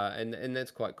 and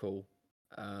that's quite cool.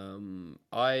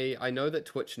 I know that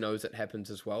Twitch knows it happens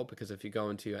as well, because if you go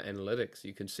into your analytics,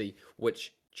 you can see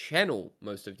which channel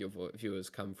most of your viewers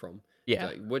come from. yeah,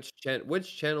 Like which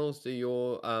channels do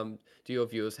your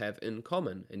viewers have in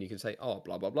common, and you can say, oh,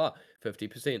 blah blah blah,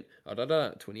 50%,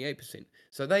 28%.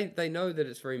 So they know that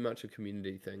it's very much a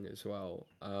community thing as well.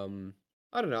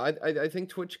 I don't know. I think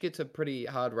Twitch gets a pretty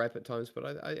hard rap at times, but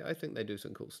I think they do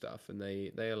some cool stuff, and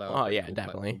they allow a oh very yeah, cool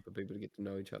definitely. platform for people to get to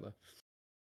know each other.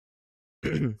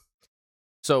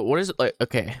 So what is it like?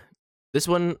 Okay, this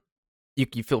one you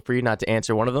feel free not to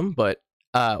answer one of them, but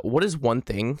what is one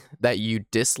thing that you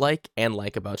dislike and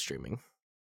like about streaming?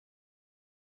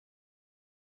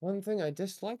 One thing I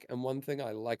dislike and one thing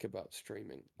I like about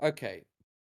streaming. Okay.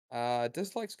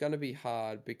 Dislike's gonna be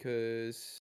hard,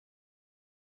 because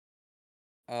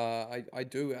I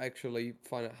do actually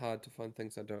find it hard to find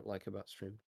things I don't like about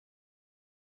streaming.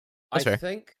 I That's fair.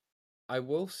 think I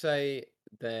will say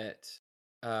that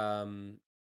um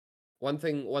one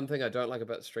thing I don't like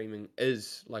about streaming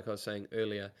is, like I was saying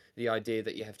earlier, the idea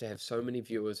that you have to have so many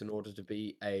viewers in order to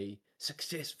be a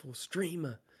successful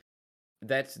streamer.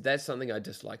 That's something I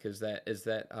dislike, is that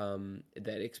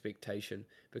expectation,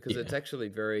 because it's Yeah, actually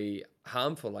very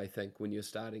harmful, I think, when you're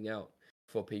starting out,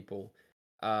 for people.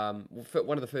 One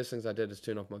of the first things I did is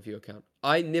turn off my view account.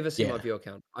 I never see my yeah, view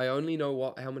account. I only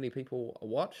know how many people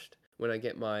watched when I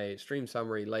get my stream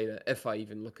summary later, if I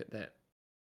even look at that.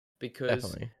 Because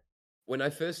definitely. when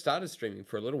I first started streaming,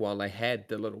 for a little while, I had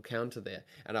the little counter there,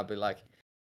 and I'd be like,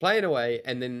 playing away,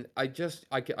 and then I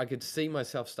could see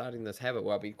myself starting this habit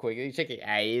where I'd be quickly checking,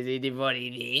 hey, is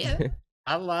anybody there?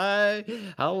 Hello,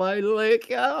 hello,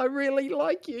 Luke. I really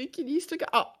like you. Can you stick it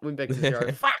up? Went back to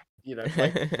zero. Fuck,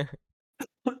 like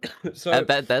so.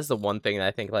 That's the one thing that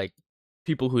I think like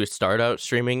people who start out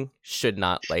streaming should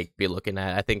not like be looking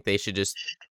at. I think they should just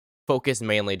focus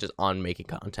mainly just on making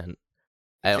content.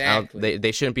 I don't Exactly.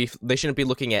 they shouldn't be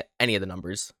looking at any of the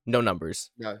numbers. No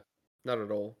numbers. No, not at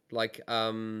all. Like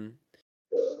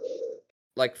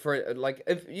for like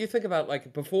if you think about,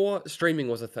 like, before streaming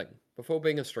was a thing, before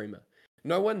being a streamer,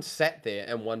 no one sat there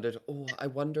and wondered, oh, I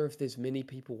wonder if there's many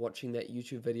people watching that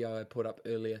YouTube video I put up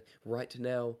earlier right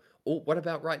now. Oh, what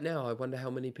about right now? I wonder how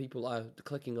many people are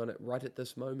clicking on it right at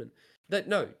this moment. That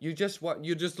No, you just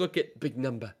look at big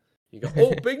number. You go,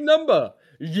 oh, big number,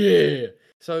 yeah.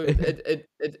 So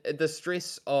the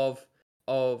stress of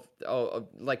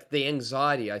like the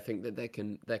anxiety, I think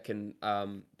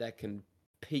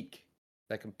peak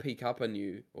that can peak up on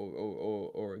you,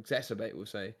 or exacerbate, we'll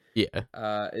say,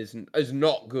 Yeah, is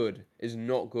not good. Is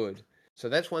not good. So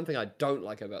that's one thing I don't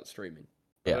like about streaming.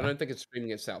 But I yeah. don't think it's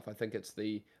streaming itself. I think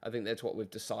that's what we've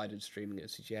decided streaming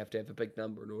is you have to have a big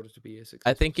number in order to be a I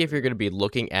successful think if you're streamer. gonna be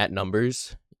looking at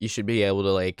numbers, you should be able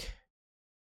to like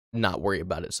not worry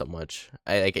about it so much.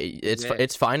 I like it's Exactly.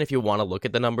 fine if you want to look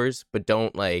at the numbers, but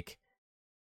don't like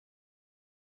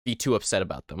be too upset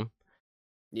about them.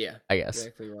 Yeah, I guess.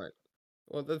 exactly right.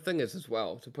 Well, the thing is as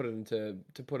well, to put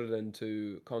it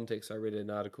into context, I read an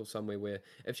article somewhere where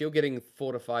if you're getting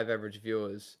 4 to 5 average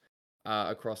viewers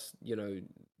across,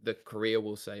 the career,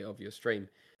 we'll say, of your stream,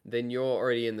 then you're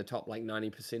already in the top like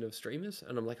 90% of streamers.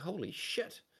 And I'm like, holy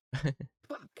shit,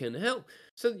 fucking hell!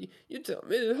 So you tell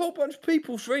me there's a whole bunch of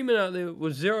people streaming out there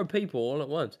with 0 people all at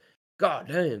once. God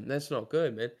damn, that's not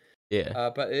good, man.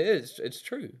 Yeah, But it's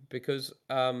true because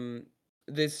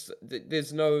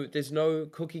there's no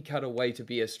cookie cutter way to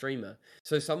be a streamer.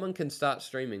 So someone can start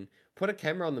streaming, put a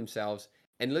camera on themselves,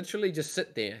 and literally just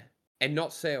sit there and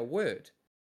not say a word.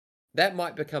 That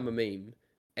might become a meme,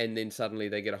 and then suddenly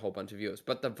they get a whole bunch of viewers.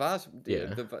 But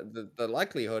yeah, the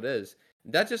likelihood is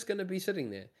they're just going to be sitting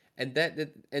there, and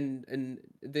and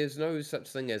there's no such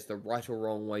thing as the right or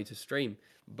wrong way to stream.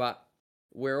 But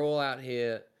we're all out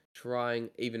here trying,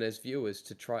 even as viewers,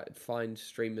 to try find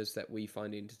streamers that we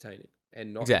find entertaining,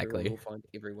 and not everyone exactly. will find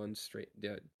everyone's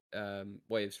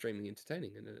way of streaming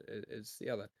entertaining, and it's the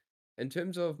other. In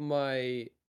terms of my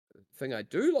thing I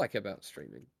do like about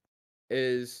streaming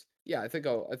is, yeah, I think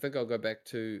I'll go back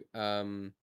to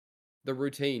the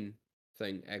routine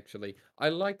thing. Actually, I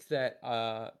like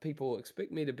that people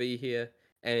expect me to be here,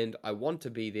 and I want to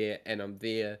be there, and I'm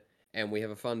there, and we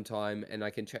have a fun time, and I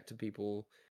can chat to people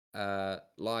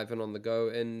live and on the go,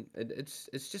 and it's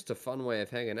just a fun way of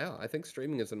hanging out. I think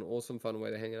streaming is an awesome fun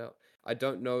way to hang out. I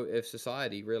don't know if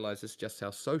society realizes just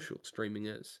how social streaming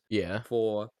is Yeah.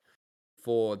 for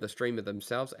for the streamer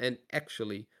themselves, and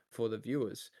actually for the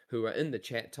viewers who are in the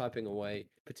chat typing away,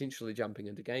 potentially jumping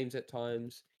into games at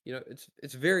times.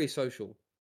 It's very social.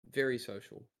 I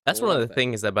That's one of love the that.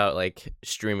 things about like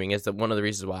streaming is that one of the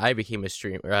reasons why I became a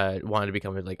streamer, wanted to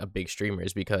become like a big streamer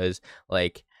is because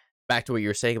like back to what you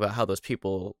were saying about how those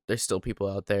people, there's still people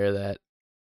out there that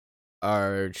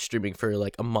are streaming for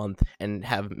like a month and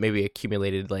have maybe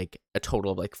accumulated like a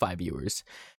total of like 5 viewers.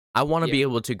 I want to Yeah. be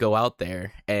able to go out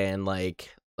there and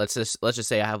like let's just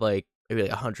say I have like maybe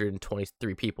like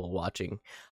 123 people watching.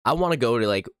 I want to go to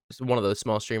like one of those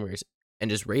small streamers and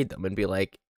just raid them and be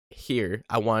like, "Here,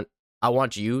 I want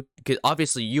you, because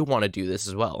obviously you want to do this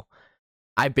as well.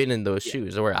 I've been in those Yeah.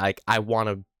 shoes where I want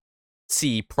to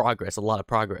see progress, a lot of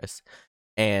progress,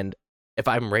 and if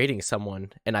I'm rating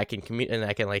someone and I can and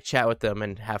I can like chat with them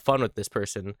and have fun with this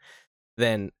person,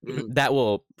 then Mm. that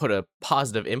will put a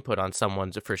positive input on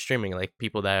someone's for streaming. Like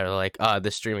people that are like,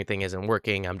 this streaming thing isn't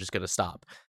working, I'm just gonna stop.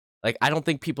 Like I don't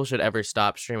think people should ever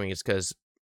stop streaming, is because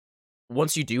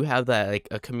once you do have that like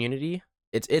a community,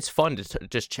 it's fun to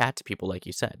just chat to people, like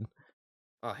you said.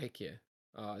 Oh, heck yeah.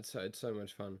 Oh, it's so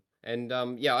much fun. And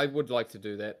yeah, I would like to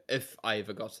do that if I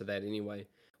ever got to that anyway.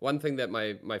 One thing that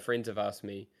my friends have asked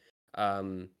me,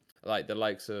 um, like the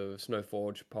likes of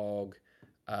Snowforge, Pog,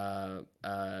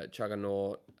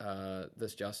 Chuggernaut,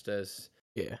 This Justice,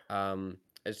 Yeah,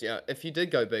 is, yeah, if you did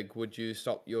go big, would you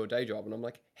stop your day job? And I'm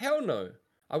like, hell no,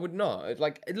 I would not.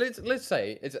 Like, let's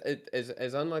say it's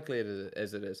as unlikely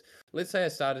as it is. Let's say I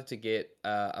started to get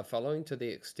a following to the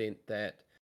extent that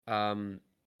um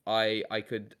I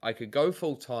could go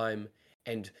full time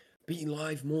and be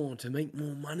live more to make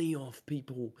more money off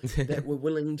people that were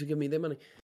willing to give me their money.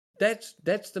 That's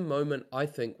the moment, I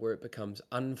think, where it becomes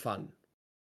unfun.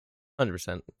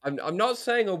 100%. I'm not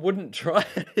saying I wouldn't try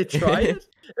try it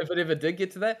if it ever did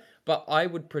get to that, but I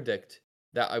would predict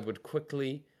that I would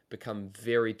quickly become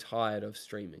very tired of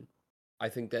streaming. I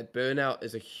think that burnout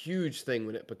is a huge thing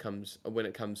when it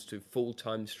comes to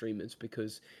full-time streamers,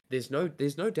 because there's no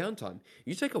downtime.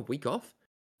 You take a week off,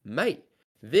 mate,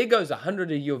 there goes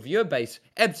 100 of your viewer base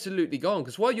absolutely gone.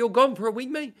 Because while you're gone for a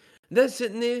week, mate, they're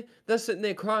sitting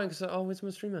there crying because, oh, where's my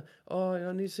streamer? Oh,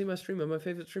 I need to see my streamer, my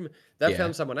favorite streamer. They Yeah.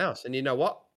 found someone else, and you know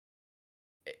what?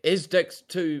 His dick's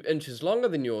 2 inches longer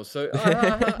than yours, so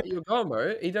you're gone,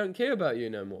 bro. He don't care about you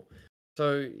no more.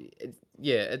 So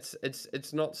yeah,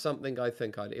 it's not something I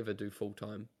think I'd ever do full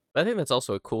time. I think that's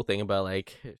also a cool thing about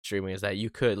like streaming is that you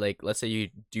could like, let's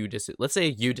say let's say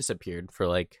you disappeared for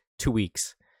like 2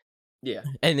 weeks Yeah.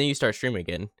 and then you start streaming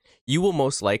again. You will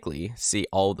most likely see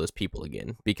all of those people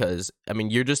again, because I mean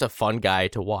you're just a fun guy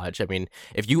to watch. I mean,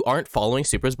 if you aren't following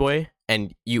Suprazboy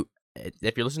and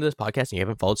if you're listening to this podcast and you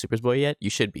haven't followed Suprazboy yet, you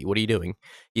should be. What are you doing?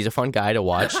 He's a fun guy to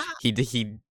watch. He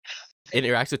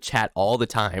interacts with chat all the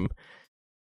time.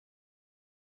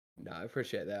 No, I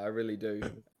appreciate that. I really do.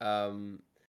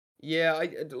 Yeah,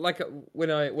 I like when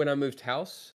I moved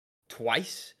house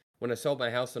twice. When I sold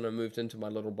my house and I moved into my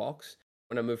little box.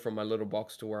 When I moved from my little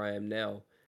box to where I am now,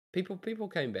 people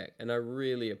came back, and I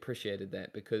really appreciated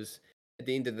that, because at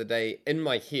the end of the day, in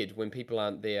my head, when people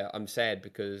aren't there, I'm sad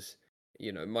because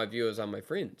my viewers are my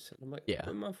friends. And I'm like, Yeah.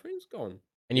 where my friends gone?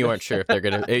 And you aren't sure if they're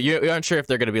gonna. You aren't sure if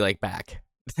they're gonna be like back.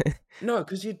 No,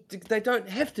 because they don't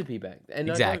have to be back, and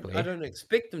Exactly. I don't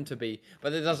expect them to be.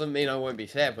 But that doesn't mean I won't be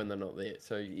sad when they're not there.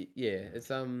 So yeah,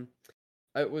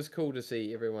 it was cool to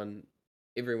see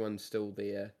everyone's still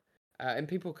there, and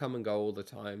people come and go all the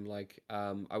time. Like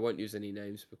I won't use any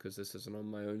names because this isn't on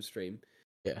my own stream.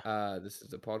 Yeah. This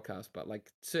is a podcast, but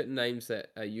like certain names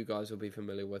that you guys will be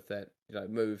familiar with that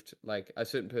moved, like a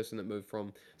certain person that moved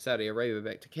from Saudi Arabia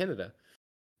back to Canada,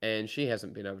 and she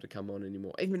hasn't been able to come on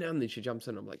anymore. Even now and then she jumps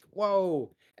in. I'm like, whoa,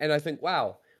 and I think,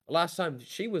 wow, last time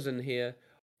she was in here,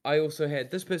 I also had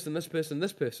this person, this person,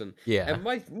 this person. Yeah. And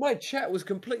my chat was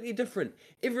completely different.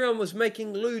 Everyone was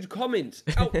making lewd comments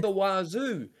out the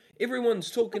wazoo. Everyone's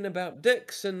talking about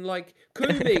dicks and like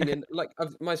cooming and like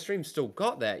my stream still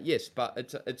got that, yes,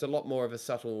 but it's a lot more of a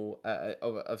subtle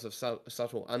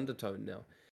subtle undertone now.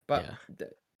 But Yeah.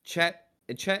 chat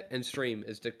and stream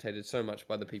is dictated so much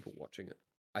by the people watching it.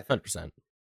 I think. 100%.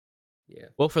 Yeah.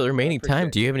 Well, for the remaining time,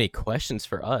 appreciate do you have any questions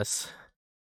for us?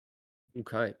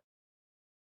 Okay.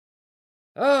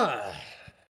 For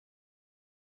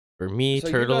me, So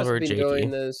you Turtle, guys or have been doing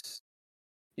Jakey? this.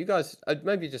 You guys,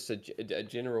 maybe just a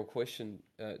general question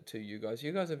to you guys.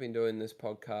 You guys have been doing this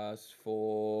podcast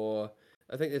for,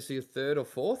 I think this is your third or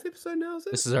fourth episode now, is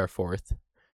it? This is our fourth.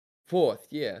 Fourth,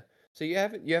 yeah. So you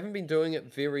haven't been doing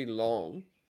it very long,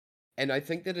 and I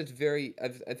think that it's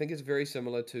I think it's very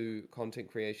similar to content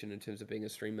creation in terms of being a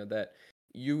streamer. That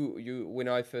you when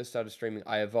I first started streaming,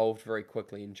 I evolved very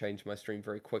quickly and changed my stream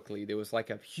very quickly. There was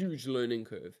like a huge learning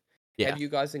curve. Yeah. Have you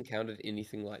guys encountered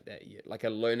anything like that yet? Like a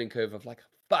learning curve of like,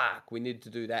 fuck, we need to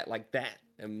do that like that,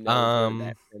 and now we've learned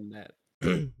that and that.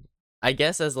 I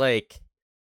guess as like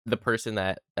the person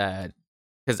that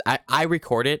because I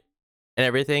record it and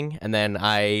everything, and then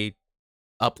I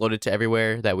upload it to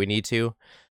everywhere that we need to.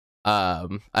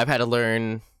 I've had to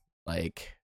learn,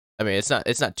 like, I mean, it's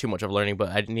not too much of learning, but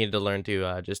I needed to learn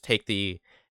to just take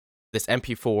this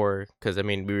MP4, because I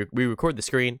mean we record the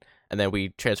screen and then we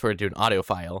transfer it to an audio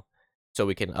file so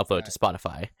we can upload it to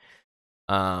Spotify.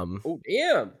 Oh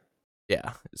damn.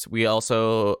 Yeah. So we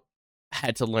also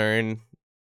had to learn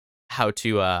how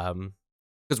to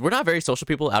because we're not very social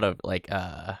people out of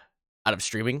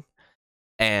streaming,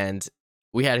 and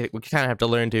we kind of have to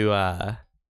learn to I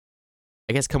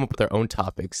guess come up with our own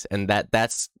topics, and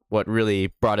that's what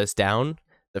really brought us down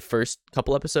the first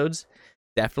couple episodes.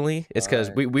 Definitely, it's because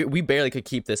we barely could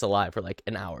keep this alive for like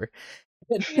an hour.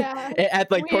 Yeah. At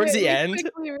like towards the end,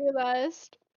 quickly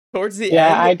realized. towards the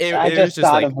Yeah, end, I it just was just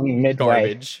thought like of them midway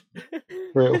garbage.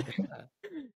 through.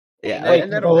 Yeah, Like,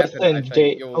 and that'll happen, I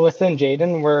think. Alyssa and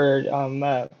Jaden were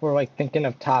like thinking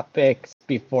of topics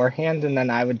beforehand, and then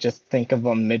I would just think of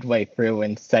them midway through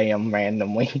and say them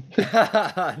randomly.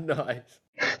 Nice.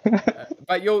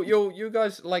 But you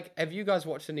guys, like, have you guys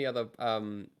watched any other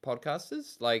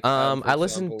podcasters? Like, for I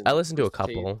listened example, to a Mr. T?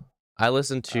 couple. I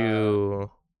listened to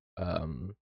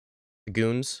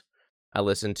Goons. I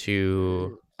used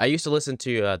to listen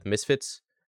to the Misfits.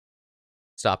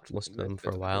 Stopped listening to them for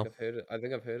a while. I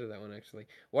think I've heard of that one actually.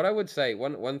 What I would say,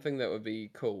 one thing that would be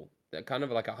cool, that kind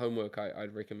of like a homework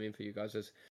I'd recommend for you guys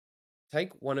is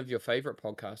take one of your favorite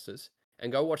podcasters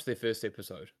and go watch their first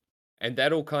episode, and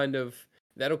that'll kind of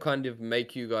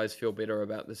make you guys feel better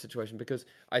about the situation, because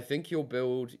I think you'll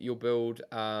build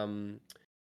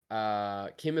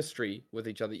chemistry with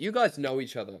each other. You guys know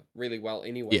each other really well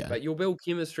anyway, Yeah. but you'll build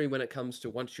chemistry when it comes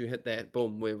to once you hit that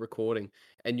boom, we're recording,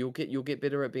 and you'll get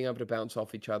better at being able to bounce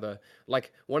off each other.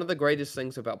 Like, one of the greatest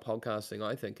things about podcasting,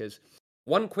 I think, is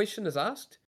one question is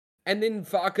asked, and then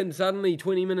fucking suddenly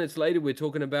 20 minutes later we're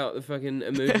talking about the fucking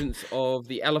emergence of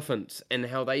the elephants and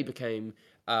how they became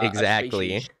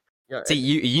Exactly. a species. See,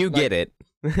 you like, get it.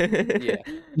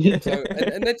 Yeah. So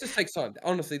and that just takes time.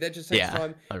 Honestly, that just takes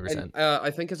time. 100%. And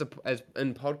I think as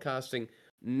in podcasting,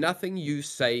 nothing you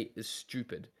say is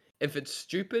stupid. If it's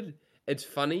stupid, it's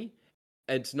funny.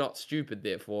 It's not stupid,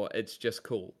 therefore it's just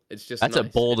cool. It's just That's a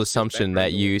nice. bold It's just assumption that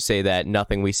background you say that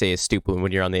nothing we say is stupid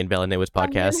when you're on the Invalid Nit-Wits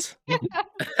podcast.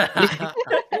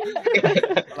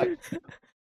 noise.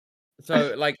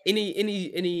 So like anything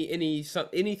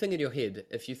in your head,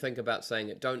 if you think about saying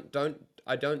it,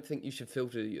 I don't think you should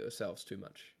filter yourselves too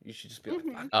much. You should just be like,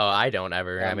 fuck. Oh, I don't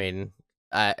ever. I mean,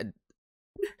 I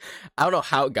don't know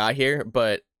how it got here,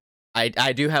 but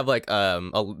I do have like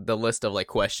the list of like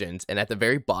questions, and at the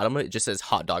very bottom it just says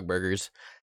hot dog burgers.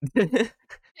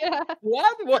 Yeah.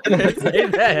 What? Why did I say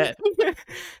that?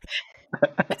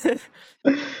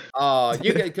 Oh,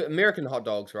 you get American hot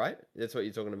dogs, right? That's what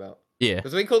you're talking about. Yeah.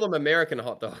 Because we call them American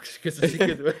hot dogs. Because We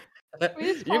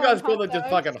just you call guys them call hot them just dogs.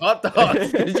 fucking hot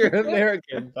dogs because you're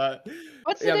American. But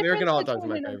What's the yeah, American difference hot dogs are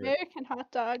between my an favorite. American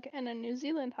hot dog and a New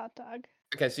Zealand hot dog?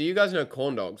 Okay, so you guys know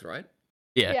corn dogs, right?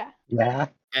 Yeah. Yeah. Yeah.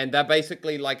 And they're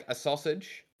basically like a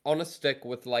sausage on a stick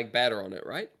with like batter on it,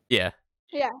 right? Yeah.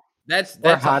 Yeah. That's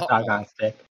Or a hot hot dog dog. on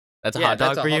stick. That's a Yeah, hot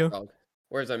that's dog a for hot you? dog.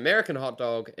 Whereas an American hot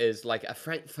dog is like a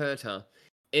frankfurter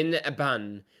in a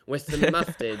bun with some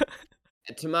mustard,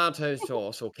 tomato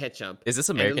sauce or ketchup, Is this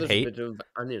and a American little hate? bit of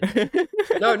onion.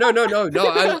 No.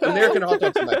 American hot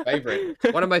dogs are my favorite.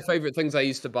 One of my favorite things I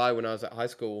used to buy when I was at high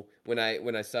school, when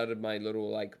I started my little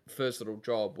like first little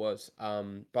job, was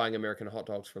buying American hot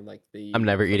dogs from like I'm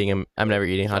never eating the them. I'm never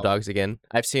eating hot shop. dogs again.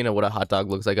 I've seen what a hot dog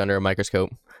looks like under a microscope.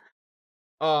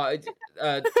 Oh,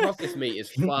 processed meat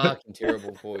is fucking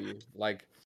terrible for you. Like,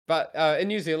 but in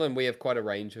New Zealand we have quite a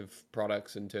range of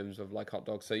products in terms of like hot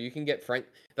dogs. So you can get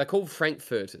They're called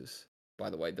frankfurters, by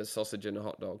the way. The sausage in a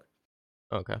hot dog.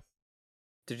 Okay.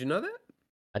 Did you know that?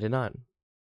 I did not.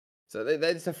 So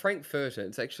that's a frankfurter.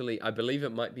 It's actually, I believe it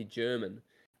might be German.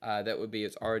 That would be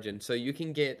its origin. So you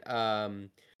can get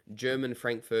German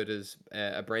frankfurters,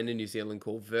 a brand in New Zealand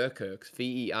called Verkerks,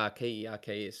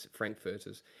 Verkerks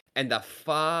frankfurters, and they're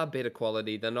far better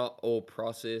quality. They're not all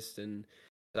processed and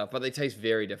stuff, but they taste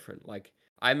very different. Like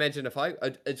I imagine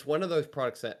it's one of those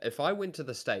products that if I went to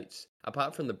the States,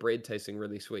 apart from the bread tasting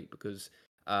really sweet because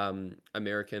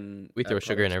American We throw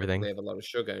sugar in products everything. typically have a lot of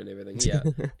sugar and everything. Yeah,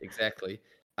 exactly.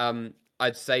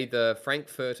 I'd say the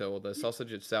frankfurter or the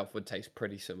sausage itself would taste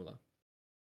pretty similar.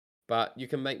 But you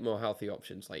can make more healthy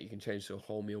options. Like you can change to a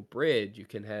wholemeal bread. You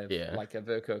can have Yeah. like a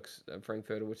Vercook's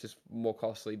frankfurter, which is more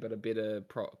costly but a better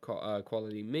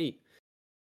quality meat.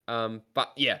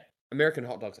 But yeah, American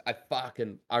hot dogs.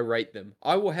 I rate them.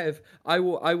 I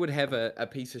would have a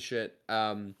piece of shit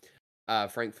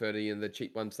frankfurter and the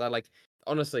cheap ones. They're like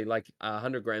honestly like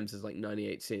 100 grams is like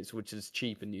 98 cents, which is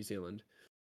cheap in New Zealand.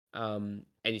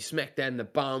 And you smack that in the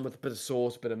bun with a bit of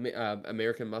sauce, a bit of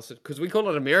American mustard, because we call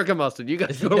it American mustard. You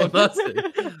guys call it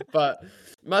mustard, but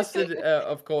mustard,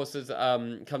 of course, is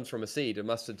comes from a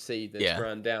mustard seed that's Yeah.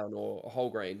 ground down or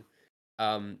whole grain.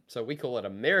 So we call it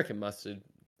American mustard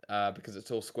because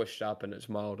it's all squished up and it's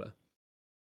milder.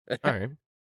 All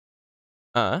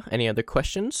right. Any other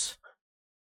questions?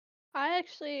 I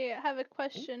actually have a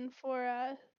question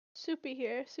for Soupy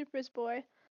here, Suprazboy.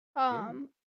 Yeah.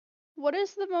 What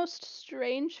is the most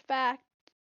strange fact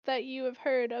that you have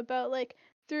heard about, like,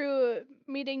 through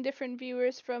meeting different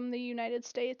viewers from the United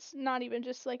States, not even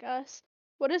just like us?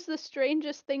 What is the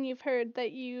strangest thing you've heard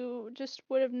that you just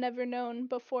would have never known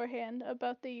beforehand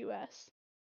about the US?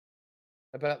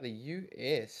 About the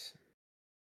US.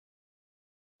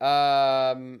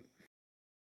 Um,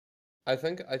 I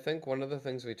think one of the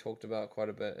things we talked about quite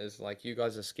a bit is like you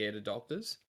guys are scared of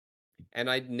doctors.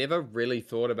 And I never really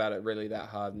thought about it really that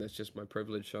hard, and that's just my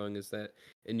privilege showing is that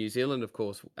in New Zealand, of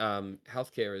course,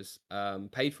 healthcare is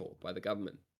paid for by the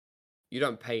government. You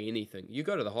don't pay anything. You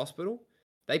go to the hospital,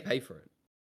 they pay for it.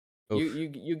 You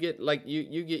Oof. you get like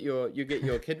you get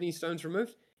your kidney stones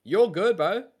removed. You're good,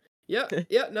 bro. Yeah,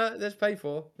 no, that's paid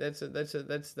for. That's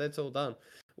all done.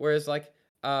 Whereas like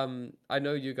I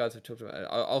know you guys have talked about it.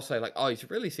 I'll say like, oh, you should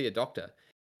really see a doctor.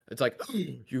 It's like,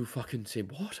 you fucking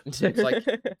said what? It's like,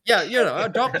 yeah, a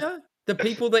doctor, the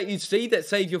people that you see that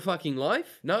save your fucking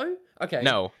life. No, okay,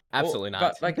 No, absolutely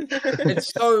not. But like,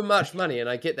 it's so much money, and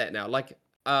I get that now. Like,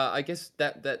 I guess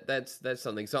that's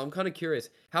something. So I'm kind of curious,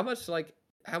 how much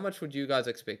would you guys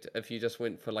expect if you just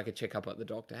went for like a checkup at the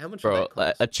doctor? How much would Bro,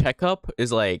 that cost? a checkup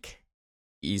is like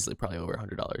easily probably over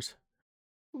 $100.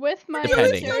 With my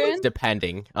Depending, insurance,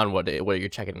 depending on what you're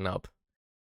checking up.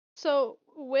 so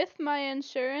with my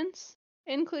insurance,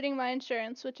 including my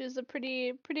insurance, which is a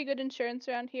pretty good insurance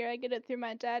around here. I get it through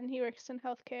my dad, and he works in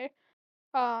healthcare.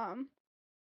 Um,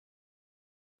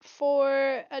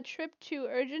 For a trip to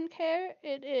urgent care,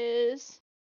 it is,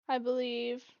 I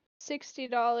believe,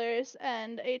 $60,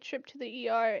 and a trip to the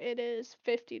ER, it is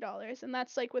 $50, and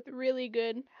that's like with really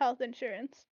good health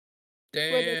insurance,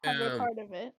 where they cover Damn, part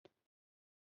of it.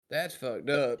 that's fucked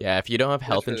up. Yeah, if you don't have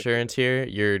That's health really fucked insurance up. here,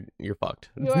 you're fucked.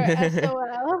 You are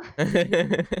SOL.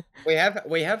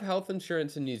 We have health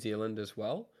insurance in New Zealand as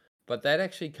well, but that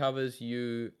actually covers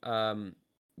you.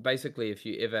 Basically, if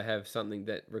you ever have something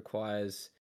that requires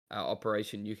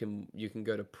operation, you can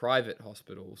go to private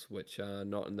hospitals, which are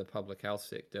not in the public health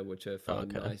sector, which are far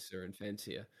Okay. nicer and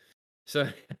fancier. So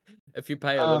if you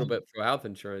pay a little Um, bit for health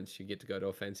insurance, you get to go to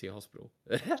a fancy hospital.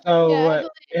 so Yeah, I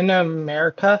believe. in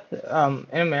America,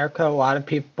 a lot of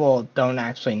people don't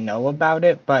actually know about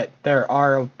it, but there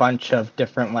are a bunch of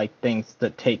different like things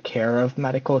that take care of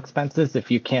medical expenses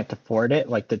if you can't afford it,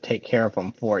 like to take care of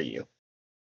them for you.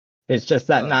 It's just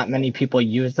that Oh, not many people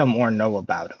use them or know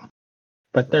about them.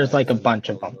 But there's right. like a It's not bunch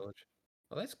of common them. knowledge.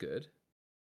 Oh, that's good.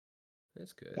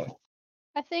 That's good.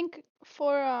 I think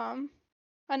for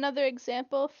another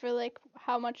example for like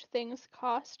how much things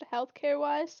cost healthcare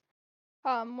wise,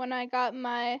 when I got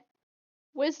my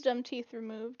wisdom teeth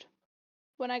removed,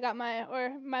 when I got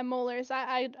my molars,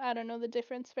 I don't know the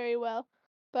difference very well,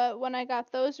 but when I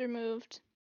got those removed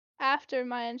after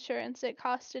my insurance, it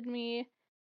costed me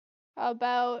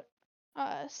about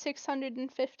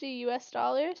 650 US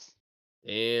dollars.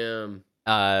 Damn.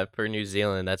 For New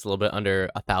Zealand, that's a little bit under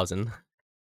 1,000.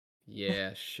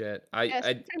 Yeah, shit. Yes,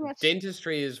 pretty much.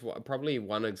 Dentistry is probably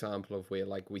one example of where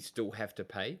like we still have to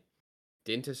pay.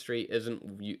 Dentistry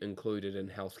isn't included in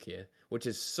healthcare, which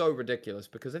is so ridiculous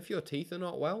because if your teeth are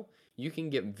not well, you can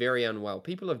get very unwell.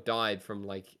 People have died from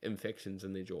like infections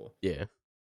in their jaw Yeah.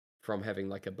 from having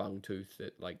like a bung tooth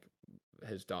that like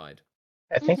has died.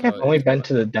 I think Mhm. I've So only it's been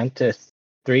to the dentist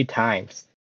 3 times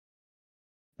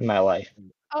in my life.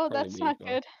 Oh, probably that's me as not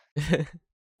well. good.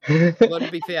 Although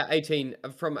to be fair, 18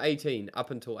 from 18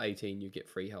 up until 18 you get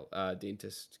free health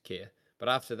dentist care. But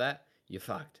after that, you're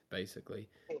fucked basically.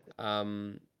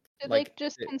 Um Do they like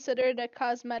just consider it a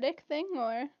cosmetic thing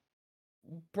or?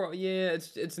 yeah,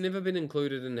 it's never been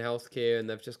included in healthcare and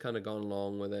they've just kind of gone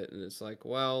along with it and it's like,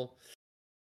 well,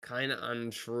 kind of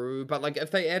untrue, but like if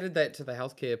they added that to the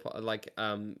healthcare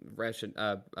ration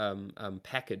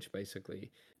package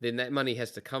basically, then that money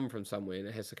has to come from somewhere and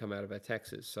it has to come out of our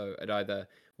taxes. So it either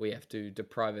we have to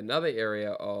deprive another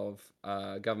area of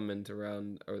government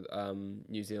around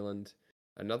New Zealand,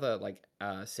 another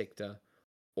sector,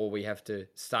 or we have to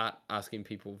start asking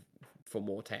people for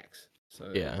more tax.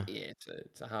 So Yeah. yeah,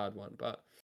 it's a hard one, but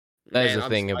That is man, the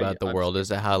thing about the I'm world, is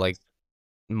that how like skeptical.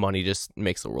 money just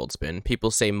makes the world spin.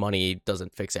 People say money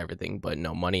doesn't fix everything, but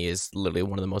no, money is literally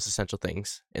one of the most essential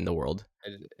things in the world.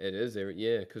 It is,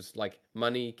 yeah, because like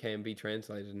money can be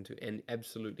translated into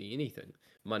absolutely anything.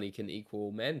 Money can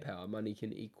equal manpower. Money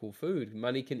can equal food.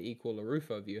 Money can equal a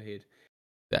roof over your head.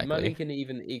 Money Exactly. can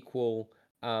even equal,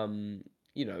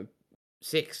 you know,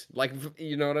 sex. Like,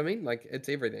 you know what I mean? Like, it's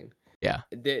everything. Yeah.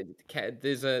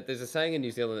 There's a saying in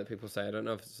New Zealand that people say. I don't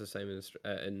know if it's the same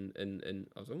in in.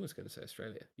 I was almost going to say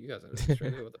Australia. You guys are in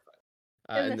Australia. What the fuck?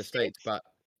 In In the the States, States? but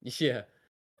yeah,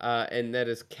 and that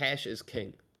is cash is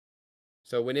king.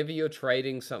 So whenever you're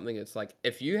trading something, it's like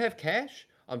if you have cash,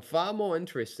 I'm far more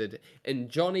interested in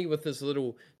Johnny with his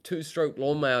little two-stroke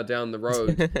lawnmower down the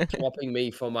road swapping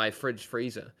me for my fridge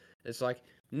freezer. It's like,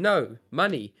 no,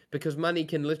 money, because money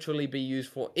can literally be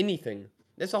used for anything.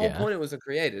 That's the whole Yeah. point it was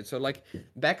created. So like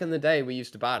back in the day we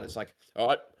used to barter. It's like, all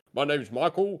right, my name's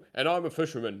Michael and I'm a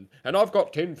fisherman and I've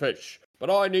got 10 fish, but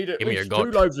I need at Give me your least 2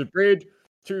 goat. loaves of bread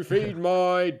to feed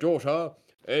my daughter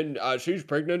and she's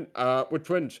pregnant with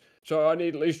twins. So I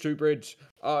need at least 2 breads.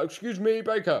 Excuse me,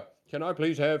 baker. Can I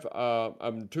please have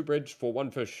 2 breads for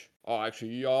 1 fish? Oh,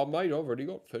 actually, mate, I've already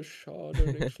got fish. I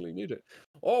don't actually need it.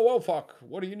 Oh, well, fuck.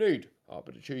 What do you need? Oh, a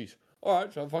bit of cheese. All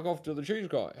right, so fuck off to the cheese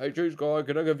guy. Hey, cheese guy,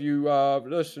 can I give you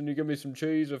this and you give me some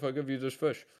cheese if I give you this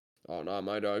fish? Oh, no,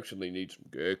 mate, I actually need some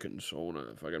gherkins. I want to,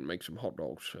 if I can make some hot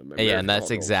dogs, And yeah, and American hot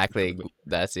dogs specifically.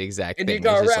 that's the exact And you thing.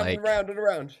 go It's just around and like around and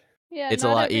around. Yeah, it's a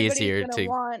not lot everybody's easier gonna to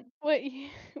want what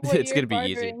what it's you're gonna be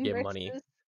easier to bartering give money. versus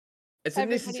It's a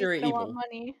everybody's necessary gonna want evil.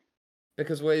 money.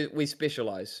 Because we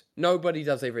specialize. Nobody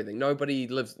does everything. Nobody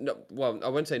lives. No, well, I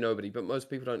won't say nobody, but most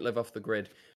people don't live off the grid.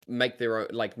 Make their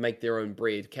own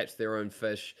bread, catch their own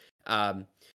fish. Um,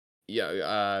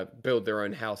 build their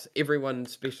own house. Everyone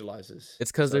specializes,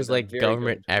 It's because so there's they're like very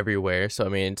government good. everywhere. So I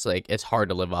mean, it's like it's hard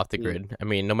to live off the Mm, grid. I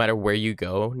mean, no matter where you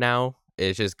go now,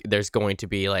 it's just there's going to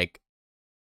be like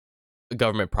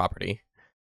government property.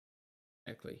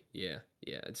 exactly. Yeah.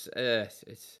 Yeah. It's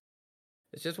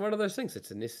just one of those things.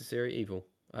 It's a necessary evil.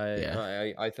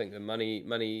 Yeah, I think that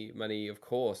money. Of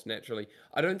course, naturally.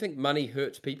 I don't think money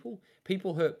hurts people.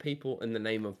 People hurt people in the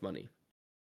name of money.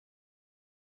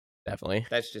 definitely.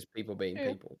 That's just people being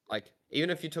True. people. Like, even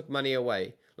if you took money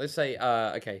away, let's say,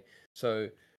 okay, so,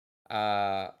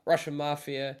 Russian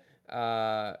mafia,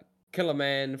 kill a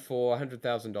man for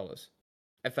 $100,000.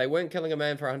 If they weren't killing a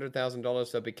man for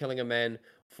 $100,000, they'd be killing a man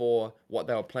for what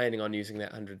they were planning on using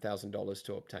that $100,000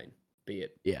 to obtain, be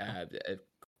it Yeah.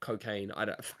 cocaine. I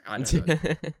don't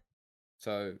know.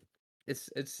 So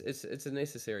it's a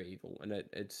necessary evil, and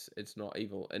it's not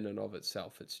evil in and of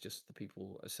itself. It's just the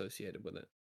people associated with it.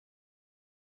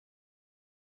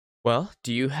 Well,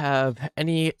 do you have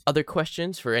any other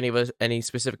questions for any of us, any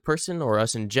specific person or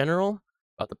us in general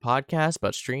about the podcast,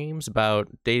 about streams, about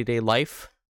day-to-day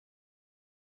life?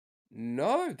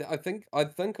 No, I think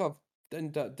I've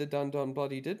done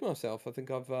bloody did myself. I think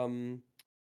I've run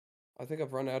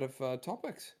out of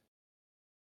topics.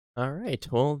 All right.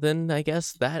 Well, then I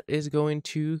guess that is going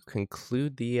to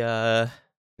conclude the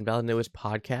Invalid Nit-Wits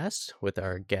podcast with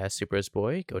our guest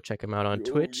Suprazboy. Go check him out on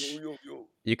Twitch.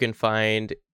 You can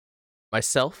find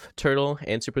myself, Turtle,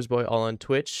 and Suprazboy all on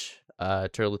Twitch.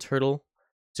 Turtle the Turtle,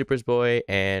 Suprazboy,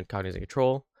 and Cognizant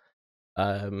Control.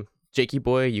 Jakey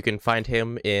Boy, you can find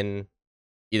him in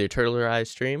either Turtle or I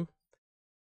stream.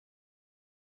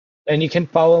 And you can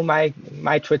follow my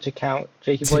Twitch account,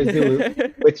 Jakey Boy Zulu,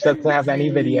 which doesn't have any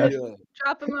videos.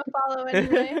 Drop him a follow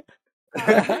anyway.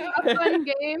 A fun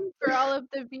game for all of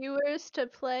the viewers to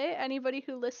play. Anybody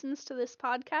who listens to this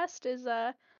podcast is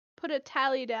put a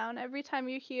tally down every time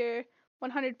you hear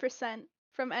 100%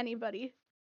 from anybody.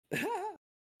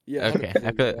 Yeah. Okay.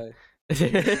 100%,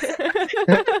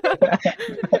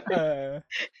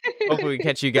 Hopefully we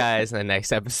catch you guys in the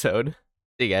next episode.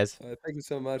 See you guys. Thank you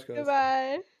so much, guys.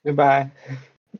 Goodbye. Goodbye.